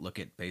how to look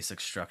at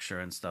basic structure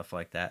and stuff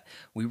like that,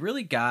 we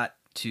really got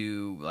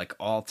to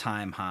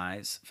all-time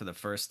highs for the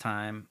first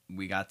time.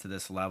 We got to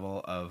this level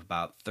of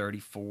about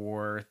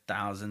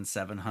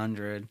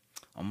 34,700,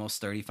 almost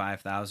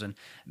 35,000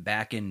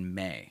 back in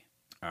May.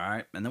 All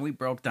right, and then we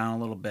broke down a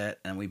little bit,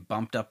 and we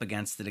bumped up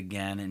against it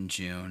again in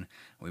June.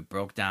 We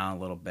broke down a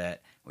little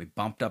bit. We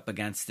bumped up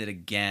against it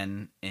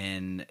again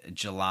in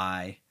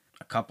July.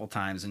 A couple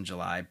times in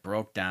July,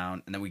 broke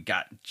down, and then we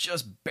got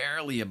just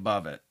barely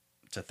above it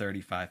to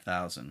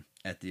 35,000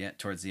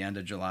 towards the end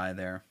of July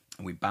there.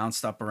 And we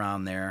bounced up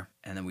around there,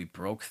 and then we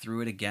broke through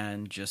it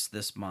again just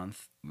this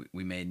month.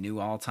 We made new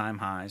all-time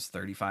highs,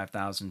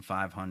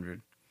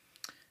 35,500,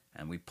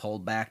 and we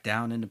pulled back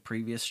down into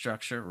previous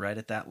structure right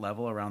at that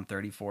level around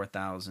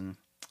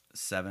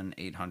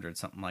 34,700-800,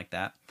 something like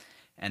that.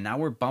 And now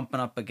we're bumping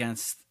up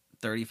against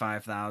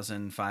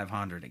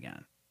 35,500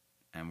 again.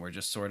 And we're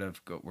just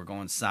we're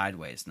going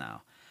sideways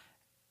now,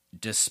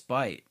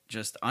 despite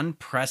just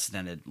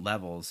unprecedented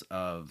levels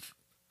of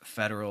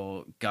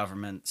federal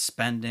government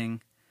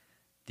spending.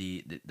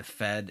 The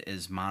Fed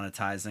is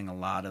monetizing a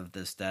lot of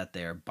this debt.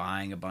 They are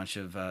buying a bunch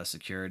of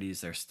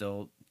securities. They're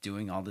still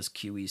doing all this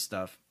QE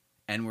stuff.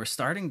 And we're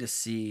starting to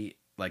see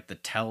the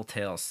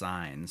telltale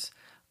signs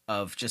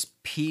of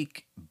just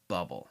peak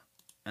bubble.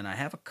 And I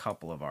have a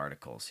couple of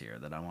articles here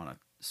that I want to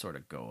sort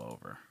of go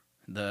over.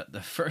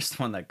 The first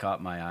one that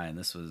caught my eye, and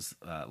this was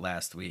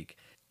last week,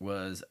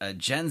 was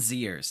Gen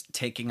Zers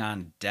taking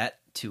on debt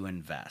to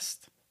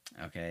invest.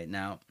 Okay,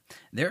 now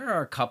there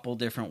are a couple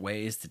different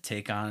ways to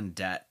take on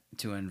debt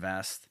to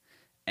invest,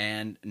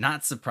 and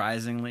not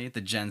surprisingly, the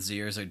Gen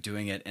Zers are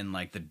doing it in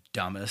the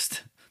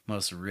dumbest,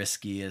 most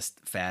riskiest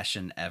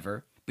fashion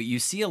ever. But you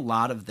see a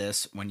lot of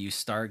this when you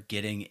start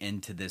getting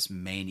into this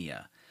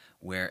mania,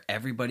 where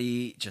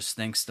everybody just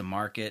thinks the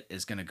market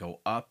is going to go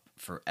up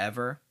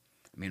forever.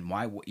 I mean,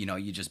 why,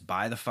 you just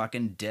buy the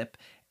fucking dip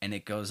and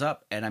it goes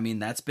up. And I mean,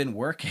 that's been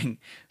working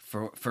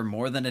for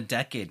more than a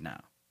decade now.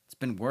 It's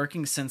been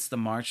working since the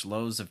March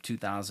lows of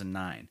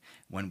 2009,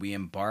 when we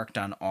embarked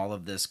on all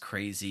of this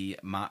crazy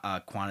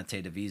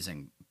quantitative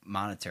easing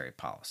monetary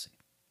policy.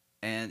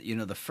 And,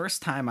 the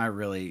first time I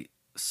really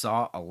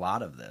saw a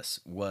lot of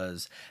this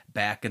was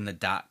back in the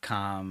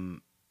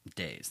dot-com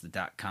days, the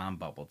dot-com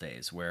bubble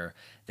days, where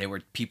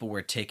people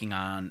were taking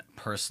on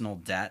personal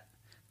debt,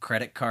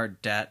 credit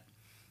card debt,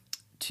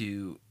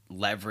 to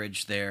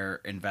leverage their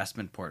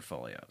investment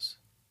portfolios.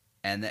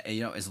 And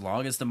as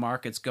long as the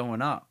market's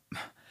going up,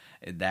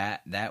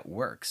 that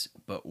works.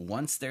 But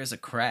once there's a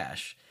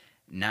crash,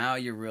 now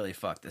you're really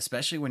fucked,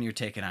 especially when you're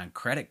taking on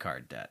credit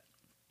card debt.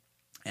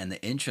 And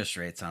the interest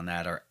rates on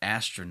that are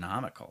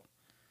astronomical.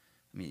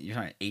 I mean, you're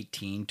talking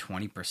 18,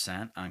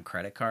 20% on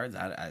credit cards,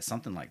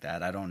 something like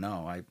that. I don't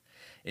know.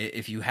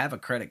 If you have a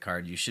credit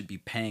card, you should be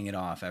paying it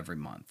off every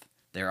month.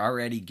 They're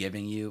already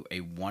giving you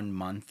a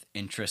 1-month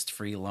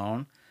interest-free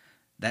loan.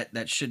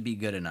 That should be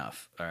good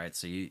enough. All right.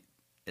 So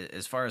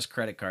as far as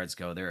credit cards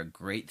go, they're a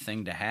great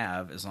thing to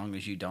have as long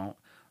as you don't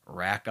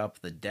rack up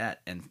the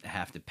debt and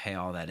have to pay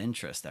all that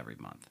interest every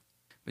month.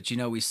 But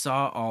we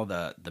saw all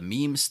the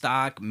meme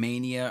stock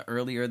mania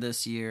earlier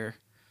this year.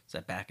 Is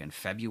that back in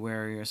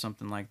February or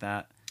something like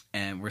that?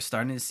 And we're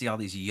starting to see all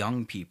these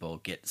young people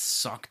get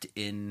sucked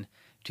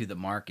into the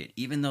market,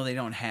 even though they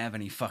don't have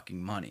any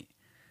fucking money.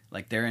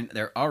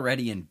 They're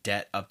already in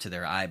debt up to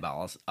their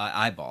eyeballs.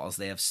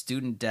 They have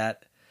student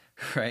debt,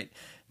 right?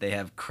 They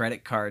have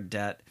credit card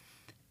debt,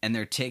 and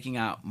they're taking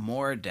out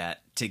more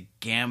debt to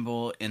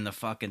gamble in the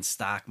fucking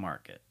stock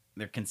market.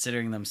 They're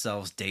considering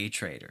themselves day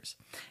traders.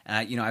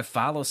 I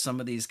follow some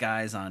of these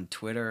guys on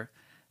Twitter.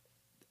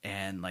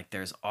 And like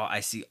I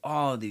see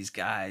all of these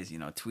guys, you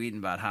know, tweeting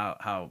about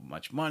how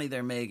much money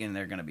they're making.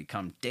 They're going to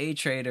become day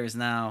traders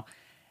now.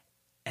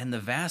 And the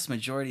vast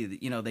majority,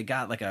 you know, they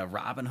got like a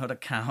Robinhood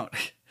account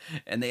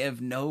and they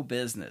have no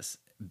business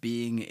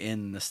being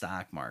in the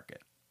stock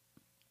market.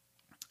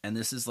 And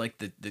this is like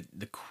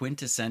the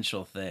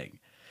quintessential thing.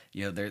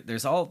 You know,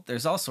 there's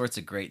all sorts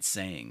of great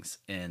sayings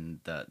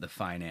in the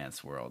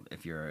finance world.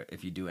 If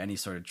you do any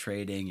sort of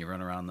trading, you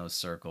run around those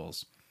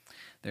circles.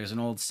 There's an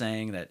old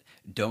saying that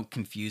don't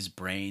confuse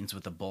brains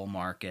with a bull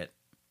market.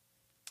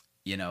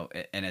 You know,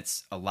 and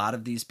it's a lot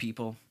of these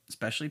people,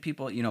 especially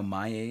people, you know,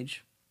 my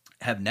age,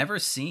 have never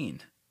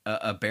seen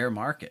a bear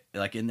market.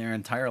 Like in their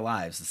entire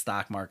lives, the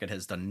stock market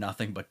has done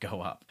nothing but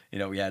go up. You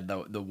know, we had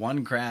the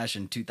one crash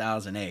in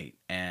 2008,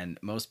 and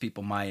most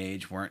people my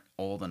age weren't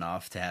old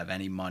enough to have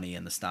any money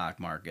in the stock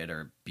market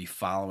or be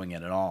following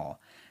it at all.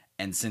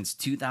 And since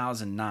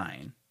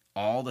 2009,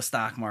 all the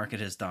stock market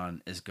has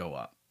done is go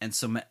up. And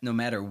so no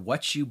matter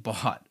what you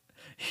bought,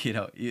 you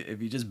know,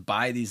 if you just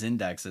buy these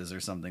indexes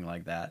or something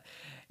like that,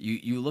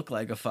 you look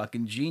like a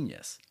fucking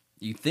genius.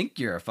 You think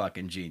you're a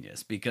fucking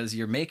genius because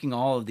you're making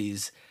all of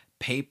these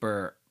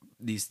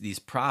these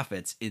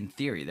profits in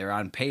theory. They're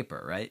on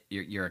paper, right?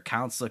 Your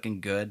account's looking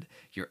good.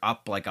 You're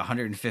up like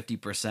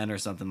 150% or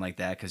something like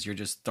that because you're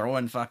just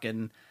throwing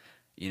fucking,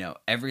 you know,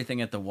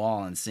 everything at the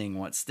wall and seeing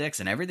what sticks,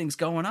 and everything's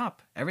going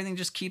up. Everything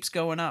just keeps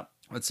going up.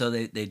 But so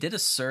they did a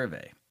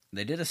survey.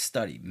 They did a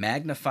study,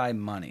 Magnify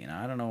Money, and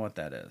I don't know what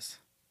that is,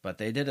 but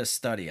they did a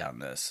study on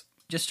this,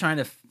 just trying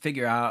to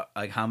figure out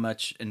like how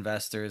much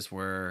investors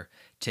were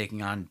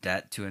taking on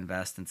debt to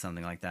invest in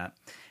something like that.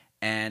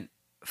 And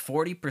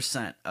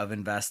 40% of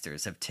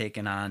investors have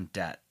taken on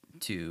debt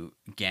to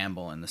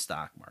gamble in the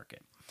stock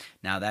market.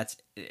 Now that's,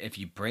 if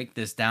you break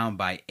this down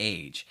by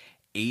age,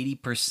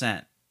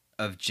 80%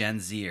 of Gen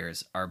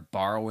Zers are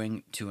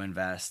borrowing to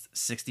invest,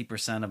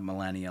 60% of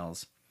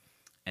millennials,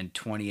 and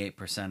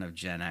 28% of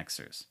Gen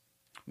Xers.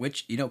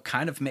 Which, you know,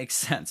 kind of makes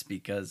sense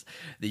because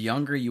the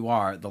younger you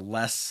are, the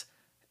less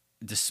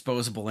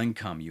disposable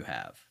income you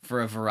have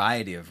for a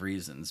variety of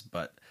reasons,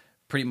 but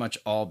pretty much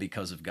all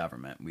because of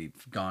government.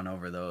 We've gone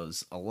over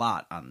those a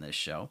lot on this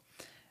show.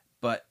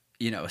 But,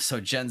 you know,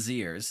 so Gen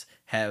Zers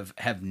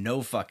have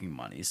no fucking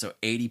money. So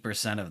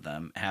 80% of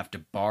them have to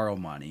borrow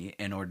money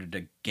in order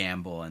to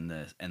gamble in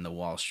the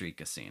Wall Street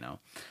casino.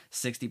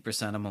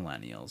 60% of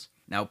millennials.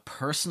 Now,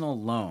 personal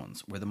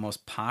loans were the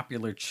most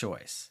popular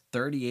choice.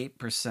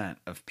 38%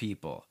 of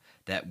people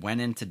that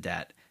went into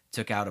debt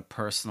took out a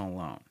personal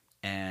loan.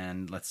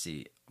 And let's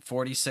see,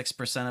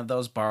 46% of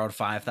those borrowed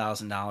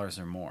 $5,000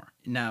 or more.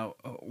 Now,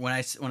 when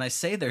I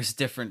say there's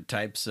different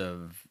types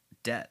of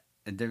debt,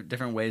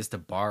 different ways to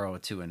borrow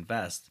to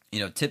invest, you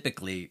know,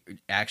 typically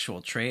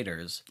actual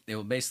traders, they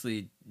will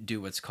basically do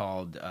what's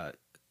called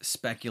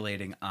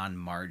speculating on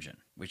margin,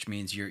 which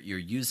means you're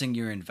using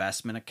your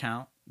investment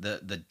account.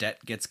 The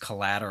debt gets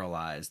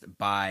collateralized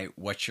by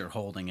what you're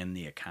holding in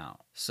the account.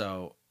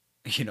 So,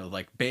 you know,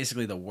 like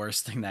basically the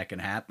worst thing that can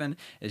happen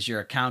is your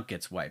account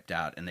gets wiped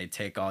out and they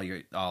take all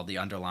the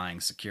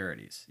underlying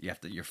securities.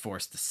 You're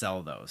forced to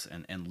sell those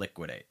and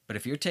liquidate. But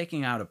if you're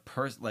taking out a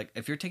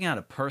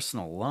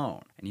personal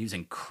loan and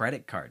using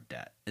credit card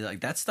debt, like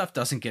that stuff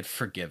doesn't get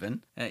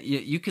forgiven.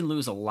 You can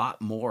lose a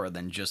lot more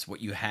than just what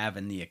you have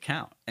in the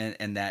account,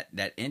 and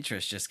that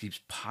interest just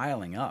keeps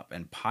piling up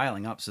and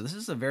piling up. So this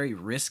is a very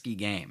risky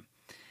game.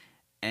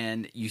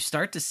 And you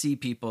start to see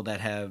people that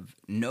have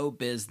no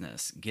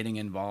business getting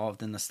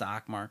involved in the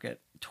stock market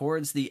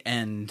towards the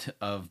end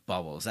of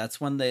bubbles. That's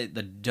when the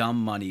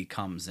dumb money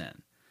comes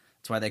in.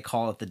 That's why they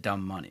call it the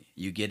dumb money.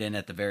 You get in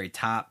at the very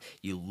top,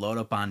 you load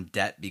up on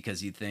debt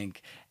because you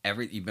think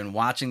you've been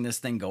watching this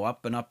thing go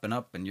up and up and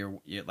up, and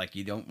you're like,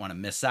 you don't want to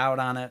miss out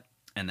on it.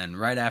 And then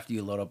right after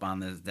you load up on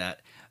this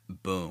debt,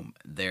 boom,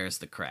 there's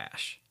the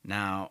crash.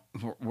 Now,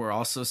 we're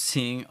also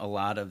seeing a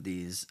lot of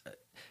these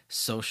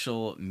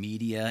social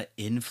media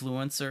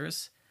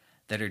influencers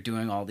that are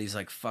doing all these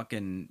like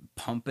fucking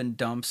pump and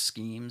dump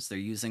schemes. They're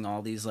using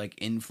all these like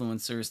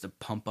influencers to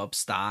pump up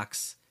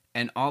stocks,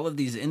 and all of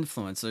these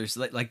influencers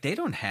like they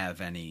don't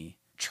have any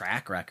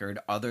track record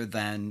other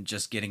than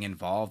just getting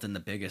involved in the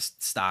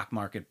biggest stock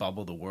market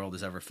bubble the world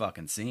has ever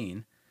fucking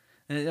seen.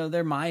 You know,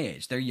 they're my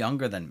age. They're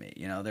younger than me.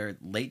 You know, they're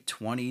late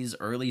 20s,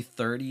 early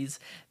 30s.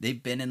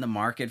 They've been in the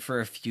market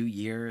for a few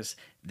years.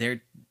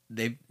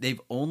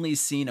 They've only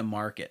seen a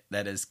market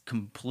that is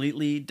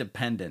completely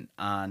dependent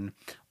on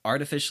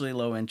artificially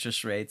low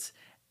interest rates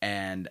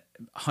and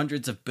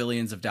hundreds of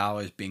billions of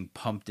dollars being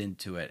pumped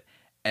into it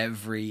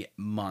every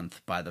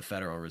month by the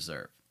Federal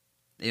Reserve.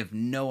 They have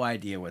no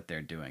idea what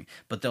they're doing,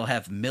 but they'll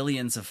have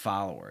millions of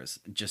followers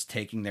just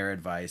taking their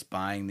advice,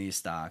 buying these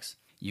stocks.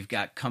 You've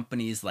got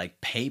companies like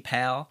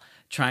PayPal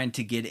trying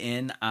to get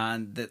in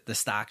on the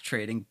stock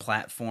trading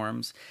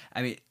platforms.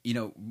 I mean, you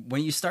know,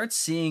 when you start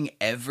seeing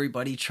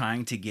everybody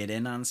trying to get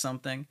in on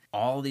something,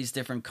 all these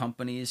different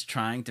companies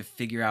trying to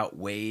figure out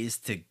ways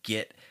to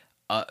get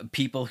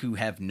people who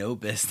have no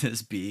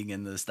business being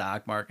in the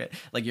stock market,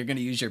 like you're going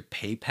to use your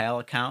PayPal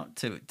account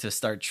to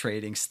start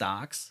trading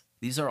stocks.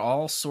 These are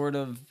all sort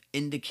of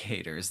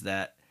indicators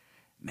that,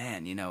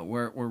 man,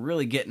 we're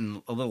really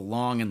getting a little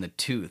long in the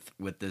tooth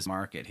with this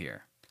market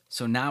here.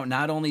 So now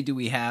not only do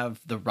we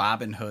have the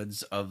Robin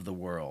Hoods of the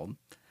world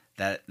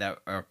that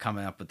are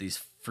coming up with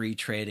these free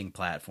trading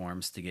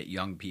platforms to get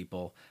young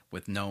people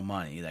with no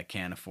money that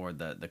can't afford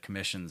the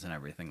commissions and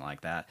everything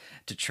like that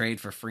to trade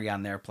for free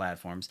on their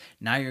platforms.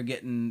 Now you're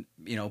getting,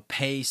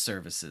 pay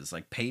services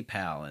like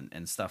PayPal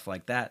and stuff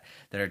like that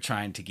are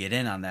trying to get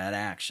in on that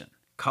action.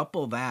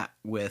 Couple that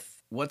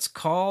with what's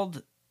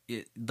called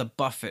the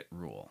Buffett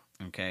rule.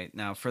 Okay,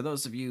 now for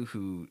those of you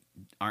who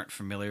aren't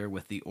familiar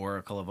with the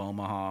Oracle of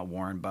Omaha,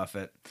 Warren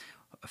Buffett,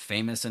 a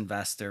famous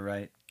investor,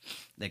 right?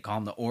 They call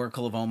him the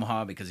Oracle of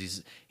Omaha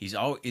because it's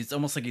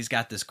almost like he's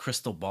got this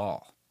crystal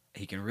ball.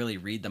 He can really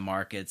read the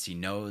markets. He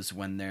knows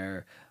when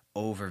they're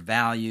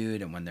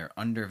overvalued and when they're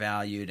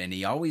undervalued, and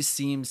he always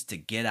seems to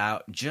get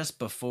out just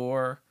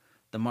before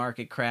the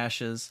market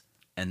crashes,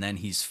 and then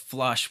he's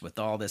flush with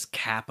all this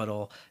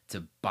capital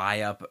to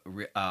buy up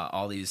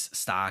all these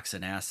stocks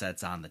and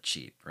assets on the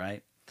cheap,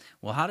 right?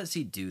 Well, how does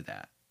he do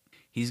that?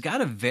 He's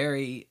got a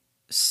very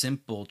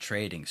simple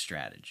trading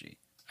strategy.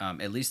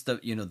 At least the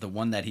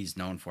one that he's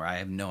known for. I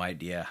have no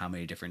idea how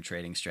many different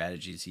trading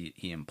strategies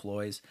he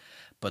employs,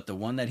 but the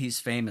one that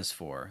he's famous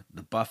for,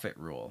 the Buffett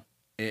rule,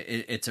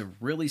 it's a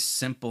really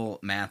simple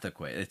math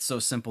equation. It's so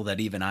simple that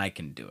even I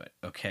can do it.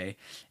 Okay,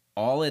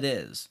 all it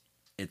is,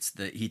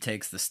 he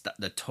takes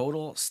the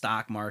total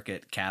stock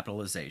market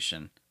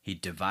capitalization, he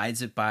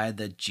divides it by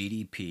the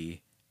GDP,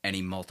 and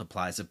he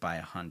multiplies it by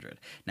 100.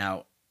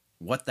 Now,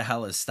 what the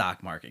hell is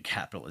stock market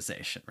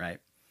capitalization, right?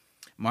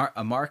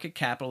 A market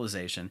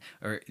capitalization,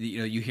 or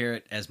you hear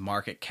it as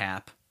market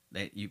cap.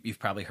 You've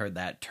probably heard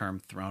that term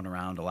thrown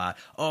around a lot.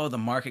 Oh, the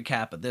market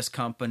cap of this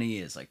company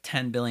is like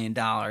 $10 billion,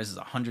 is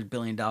a $100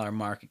 billion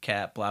market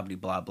cap, blah, blah,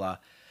 blah, blah.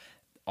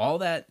 All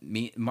that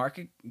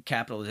market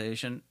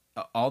capitalization,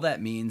 all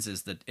that means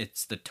is that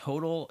it's the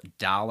total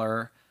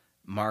dollar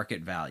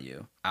market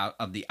value out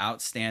of the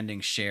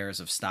outstanding shares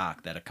of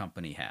stock that a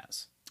company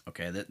has.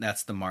 Okay,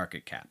 that's the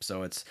market cap.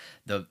 So it's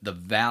the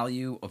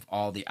value of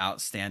all the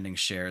outstanding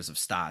shares of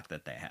stock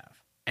that they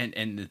have.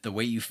 And the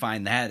way you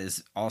find that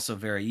is also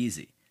very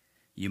easy.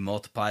 You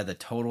multiply the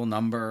total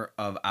number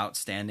of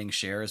outstanding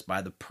shares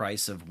by the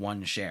price of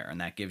one share,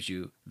 and that gives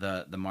you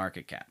the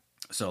market cap.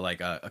 So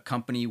like a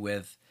company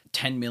with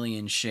 10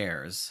 million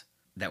shares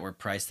that were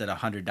priced at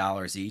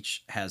 $100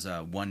 each has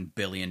a $1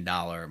 billion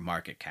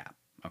market cap,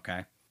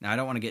 okay? Now, I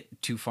don't want to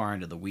get too far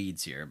into the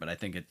weeds here, but I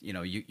think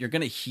you're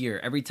going to hear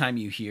every time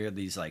you hear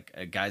these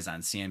guys on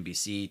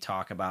CNBC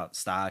talk about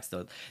stocks,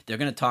 they're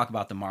going to talk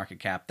about the market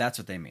cap. That's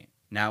what they mean.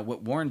 Now,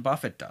 what Warren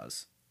Buffett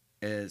does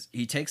is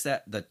he takes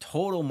the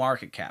total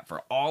market cap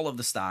for all of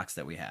the stocks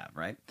that we have,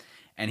 right?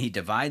 And he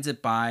divides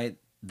it by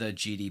the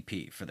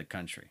GDP for the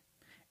country.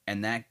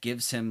 And that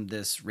gives him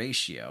this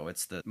ratio.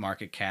 It's the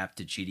market cap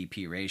to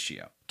GDP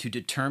ratio to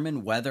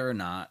determine whether or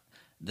not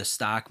the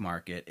stock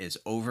market is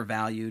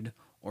overvalued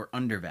or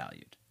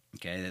undervalued.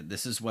 Okay,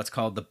 this is what's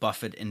called the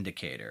Buffett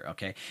indicator.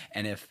 Okay,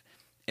 and if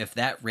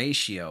that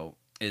ratio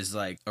is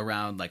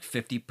around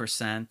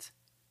 50%,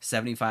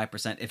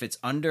 75%, if it's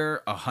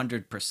under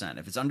 100%,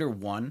 if it's under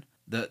 1,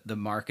 the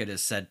market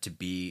is said to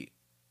be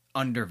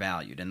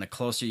undervalued. And the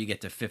closer you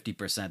get to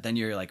 50%, then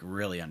you're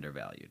really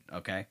undervalued.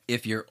 Okay,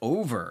 if you're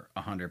over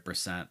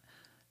 100%,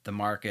 the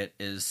market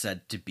is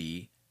said to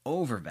be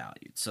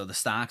overvalued. So the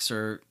stocks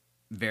are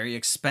very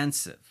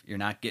expensive. You're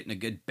not getting a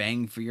good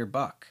bang for your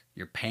buck.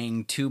 You're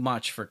paying too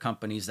much for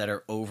companies that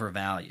are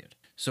overvalued.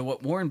 So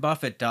what Warren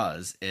Buffett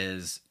does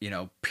is,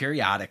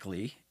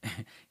 periodically,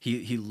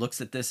 he looks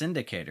at this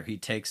indicator. He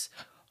takes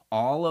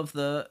all of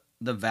the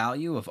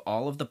value of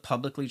all of the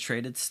publicly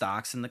traded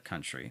stocks in the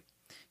country.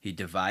 He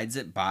divides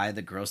it by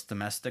the gross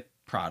domestic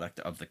product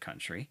of the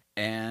country,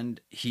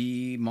 and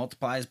he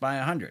multiplies by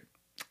 100.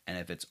 And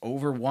if it's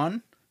over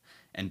 1,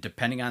 and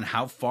depending on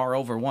how far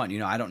over 1,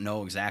 I don't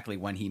know exactly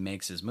when he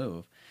makes his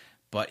move,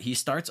 but he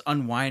starts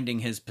unwinding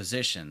his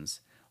positions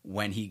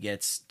when he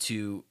gets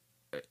to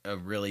a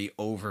really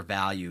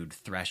overvalued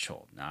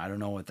threshold. Now, I don't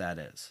know what that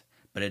is,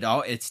 but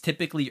it's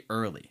typically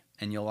early.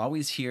 And you'll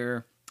always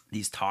hear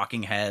these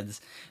talking heads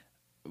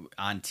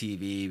on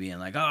TV being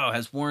like, oh,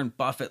 has Warren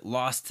Buffett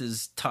lost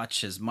his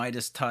touch, his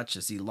Midas touch?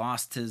 Has he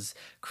lost his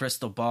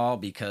crystal ball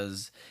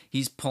because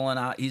he's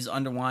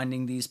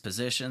unwinding these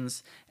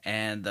positions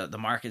and the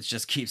market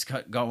just keeps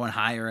going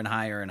higher and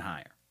higher and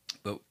higher?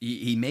 But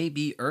he may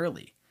be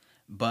early,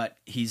 but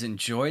he's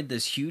enjoyed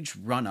this huge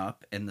run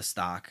up in the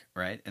stock,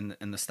 right?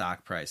 In the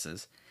stock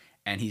prices.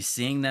 And he's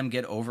seeing them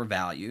get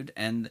overvalued,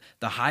 and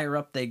the higher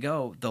up they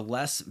go, the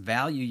less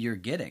value you're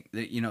getting.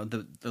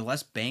 The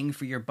less bang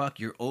for your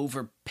buck. You're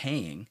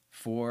overpaying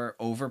for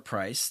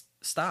overpriced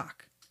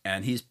stock.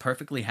 And he's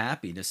perfectly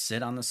happy to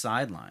sit on the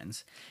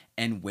sidelines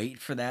and wait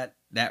for that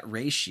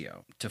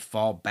ratio to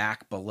fall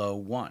back below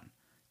 1,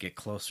 get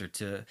closer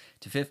to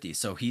 50.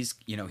 So he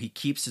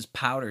keeps his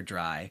powder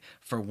dry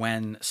for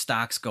when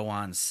stocks go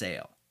on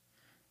sale.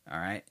 All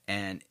right,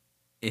 and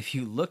if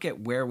you look at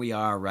where we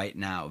are right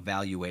now,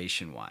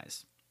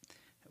 valuation-wise,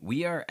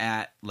 We are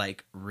at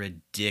like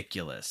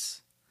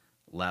ridiculous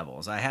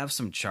levels. I have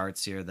some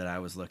charts here that I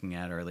was looking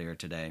at earlier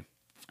today.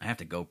 I have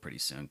to go pretty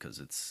soon because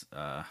it's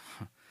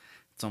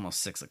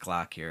almost 6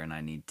 o'clock here, and I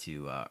need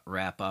to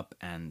wrap up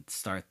and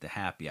start the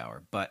happy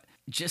hour. But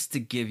just to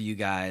give you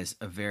guys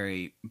a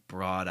very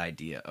broad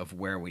idea of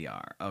where we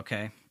are,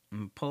 okay? I'm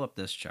gonna pull up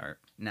this chart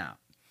now.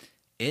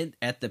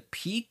 At the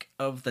peak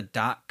of the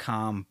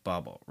dot-com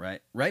bubble,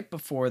 right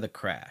before the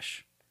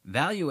crash,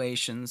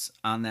 valuations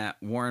on that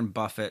Warren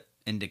Buffett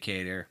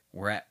indicator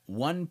were at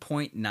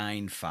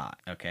 1.95.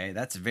 Okay,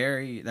 that's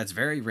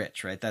very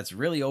rich, right? That's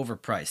really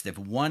overpriced.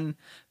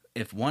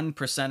 If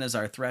 1% is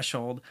our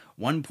threshold,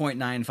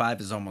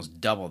 1.95 is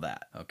almost double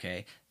that.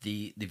 Okay,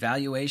 the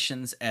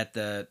valuations at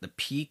the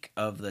peak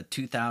of the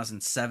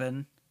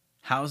 2007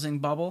 housing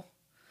bubble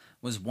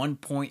was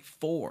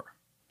 1.4.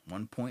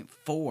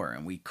 1.4,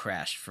 and we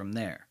crashed from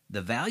there.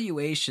 The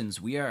valuations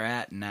we are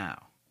at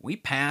now, we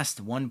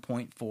passed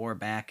 1.4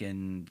 back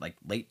in like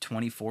late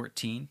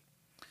 2014.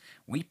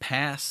 We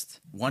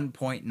passed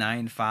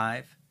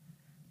 1.95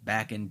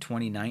 back in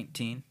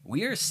 2019.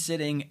 We are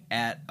sitting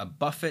at a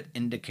Buffett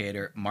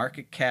indicator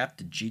market cap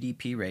to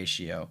GDP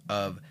ratio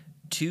of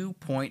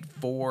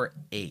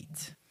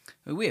 2.48.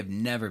 We have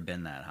never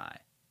been that high.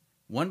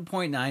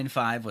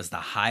 1.95 was the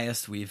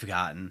highest we've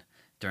gotten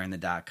during the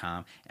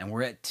dot-com, and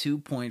we're at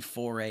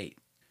 2.48.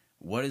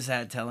 What is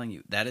that telling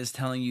you? That is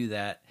telling you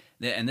that,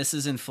 and this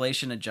is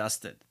inflation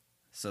adjusted.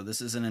 So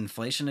this is an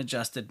inflation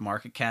adjusted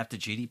market cap to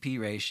GDP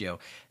ratio.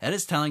 That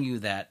is telling you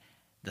that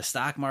the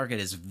stock market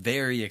is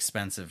very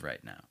expensive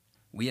right now.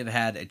 We have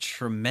had a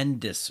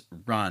tremendous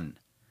run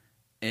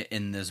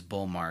in this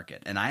bull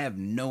market, and I have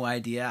no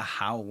idea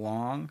how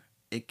long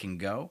it can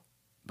go.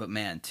 But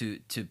man, to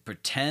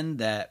pretend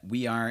that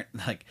we aren't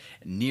like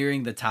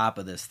nearing the top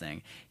of this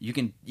thing, you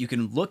can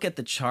look at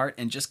the chart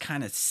and just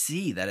kind of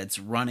see that it's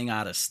running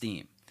out of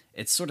steam.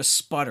 It's sort of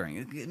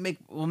sputtering.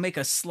 We'll make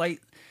a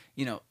slightly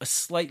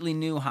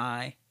new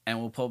high, and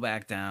we'll pull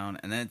back down,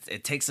 and then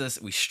it takes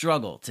us. We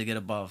struggle to get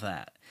above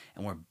that,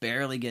 and we're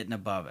barely getting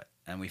above it,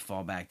 and we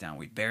fall back down.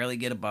 We barely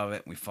get above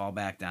it, and we fall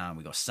back down.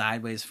 We go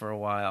sideways for a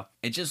while.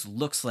 It just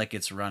looks like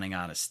it's running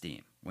out of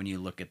steam when you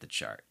look at the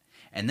chart.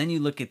 And then you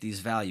look at these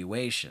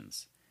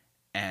valuations,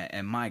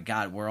 and my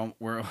God, we're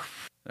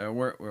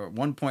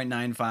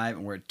 1.95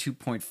 and we're at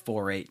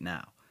 2.48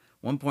 now.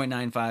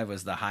 1.95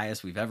 was the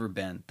highest we've ever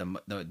been,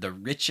 the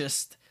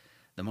richest,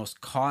 the most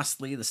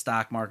costly the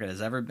stock market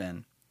has ever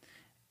been,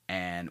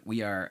 and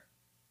we are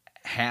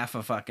half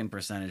a fucking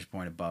percentage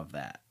point above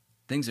that.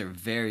 Things are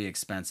very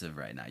expensive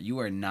right now. You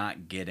are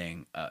not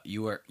getting,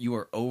 you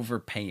are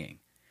overpaying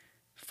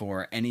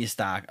for any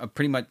stock,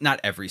 pretty much not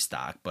every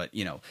stock, but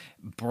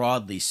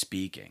broadly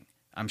speaking,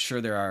 I'm sure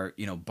there are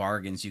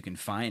bargains you can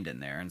find in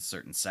there in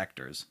certain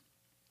sectors.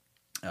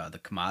 The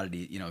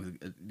commodity,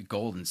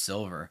 gold and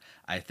silver,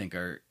 I think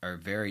are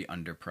very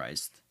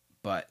underpriced.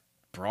 But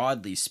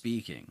broadly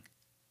speaking,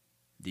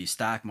 the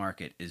stock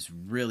market is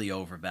really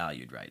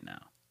overvalued right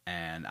now.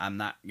 And I'm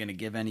not going to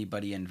give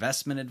anybody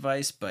investment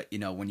advice, but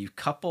when you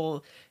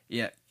couple,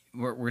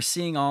 we're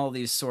seeing all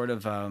these sort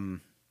of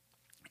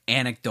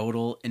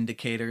anecdotal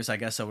indicators, I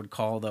guess I would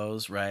call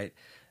those, right?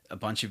 A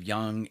bunch of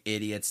young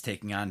idiots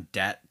taking on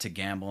debt to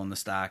gamble in the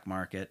stock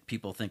market,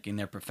 people thinking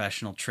they're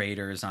professional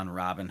traders on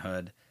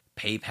Robinhood,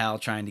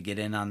 PayPal trying to get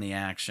in on the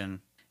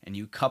action, and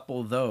you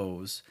couple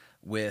those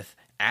with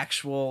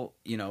actual,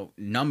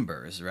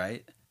 numbers,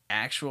 right?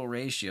 Actual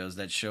ratios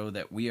that show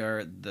that we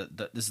are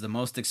this is the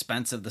most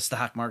expensive the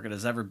stock market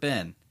has ever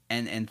been,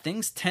 and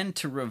things tend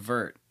to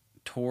revert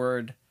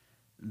toward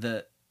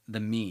the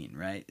mean,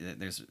 right?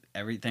 There's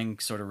everything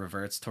sort of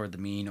reverts toward the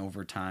mean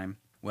over time.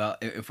 Well,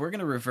 if we're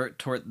going to revert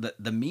toward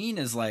the mean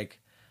is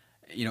like,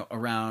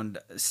 around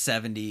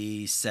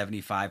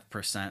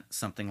 70-75%,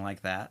 something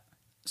like that.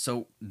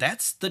 So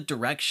that's the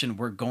direction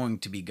we're going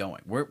to be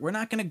going. We're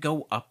not going to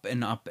go up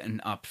and up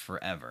and up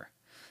forever.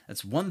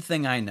 That's one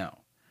thing I know,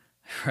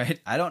 right?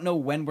 I don't know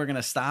when we're going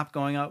to stop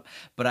going up,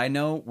 but I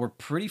know we're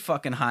pretty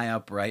fucking high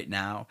up right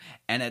now.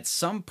 And at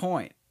some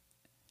point,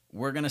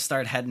 we're going to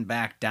start heading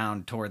back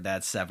down toward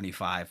that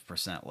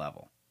 75%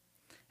 level.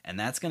 And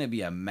that's going to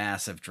be a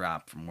massive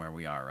drop from where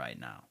we are right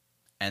now.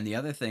 And the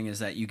other thing is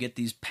that you get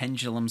these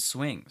pendulum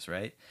swings,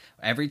 right?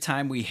 Every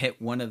time we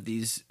hit one of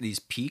these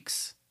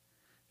peaks,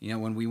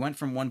 when we went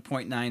from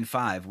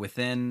 1.95,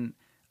 within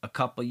a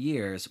couple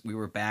years, we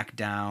were back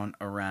down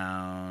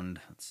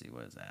around, let's see,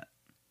 what is that?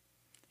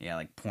 Yeah,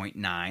 like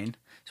 0.9.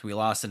 So we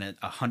lost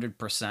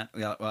 100%.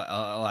 We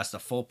lost a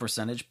full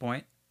percentage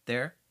point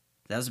there.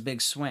 That was a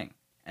big swing.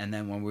 And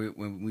then when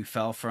we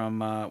fell from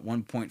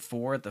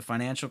 1.4 at the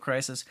financial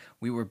crisis,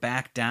 we were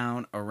back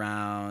down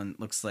around,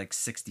 looks like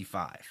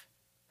 65.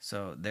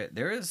 So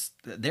there is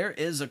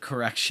a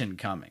correction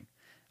coming.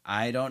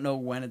 I don't know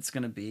when it's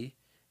going to be,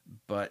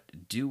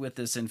 but do with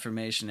this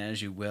information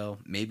as you will.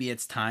 Maybe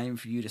it's time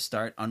for you to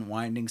start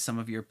unwinding some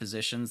of your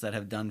positions that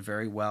have done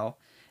very well.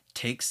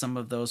 Take some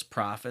of those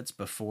profits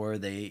before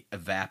they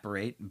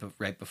evaporate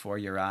right before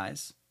your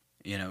eyes.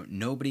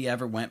 Nobody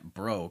ever went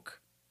broke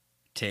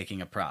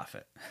taking a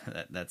profit.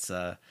 That's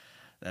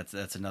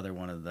another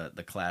one of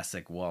the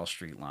classic Wall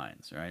Street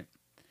lines, right?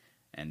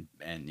 And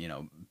you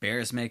know,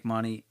 bears make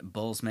money,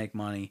 bulls make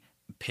money,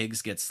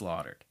 pigs get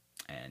slaughtered.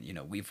 And you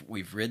know,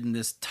 we've ridden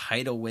this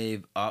tidal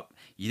wave up.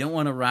 You don't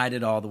want to ride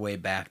it all the way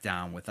back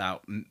down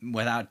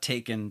without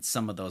taking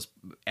some of those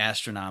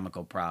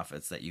astronomical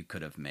profits that you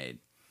could have made,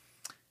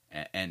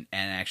 and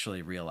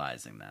actually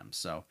realizing them.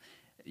 So,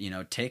 you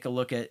know, take a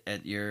look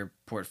at your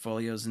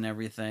portfolios and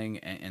everything,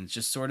 and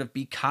just sort of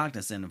be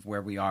cognizant of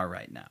where we are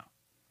right now.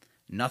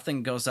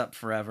 Nothing goes up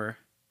forever.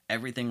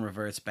 Everything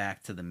reverts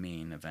back to the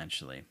mean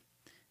eventually.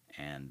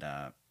 And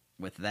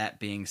with that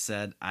being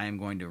said, I am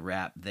going to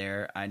wrap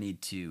there. I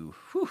need to,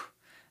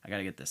 I got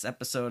to get this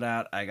episode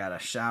out. I got to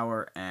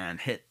shower and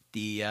hit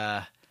the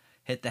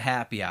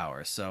happy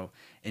hour. So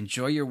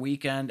enjoy your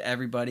weekend,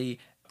 everybody.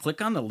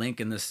 Click on the link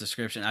in this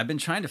description. I've been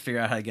trying to figure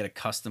out how to get a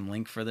custom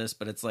link for this,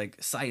 but it's like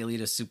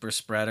Sayulita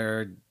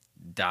Superspreader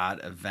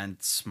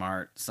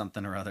 .eventsmart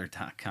something or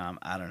other.com.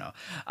 I don't know.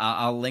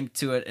 I'll link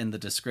to it in the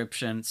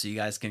description so you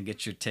guys can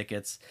get your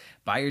tickets.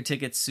 Buy your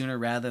tickets sooner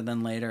rather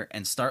than later,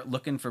 and start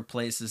looking for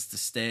places to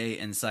stay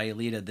in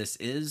Sayulita. This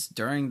is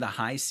during the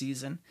high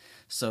season,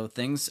 so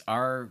things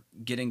are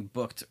getting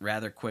booked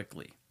rather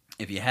quickly.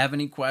 If you have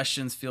any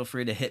questions, feel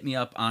free to hit me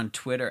up on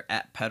Twitter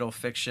at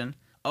PedalFiction.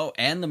 Oh,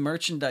 and the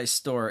merchandise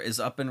store is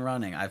up and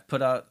running. I've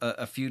put out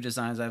a few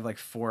designs. I have like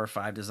 4 or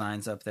 5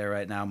 designs up there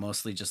right now,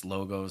 mostly just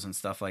logos and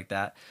stuff like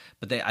that.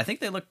 But I think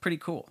they look pretty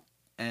cool.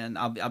 And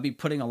I'll be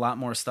putting a lot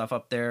more stuff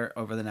up there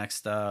over the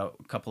next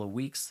couple of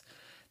weeks.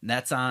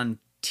 That's on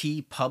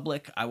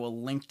TeePublic. I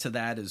will link to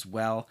that as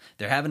well.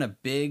 They're having a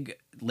big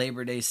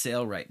Labor Day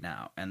sale right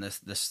now, and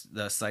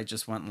the site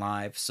just went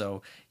live,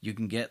 so you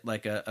can get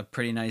like a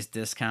pretty nice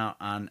discount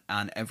on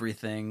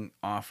everything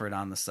offered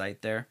on the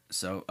site there.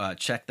 So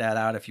check that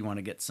out if you want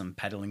to get some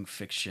Pedaling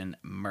Fiction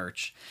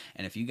merch.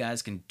 And if you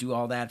guys can do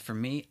all that for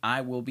me, I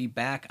will be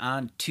back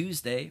on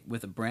Tuesday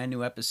with a brand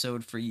new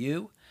episode for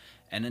you.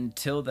 And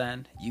until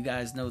then, you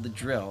guys know the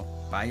drill.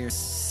 Buy your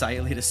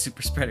Sayulita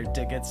Superspreader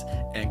tickets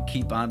and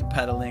keep on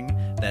pedaling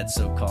that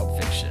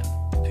so-called fiction.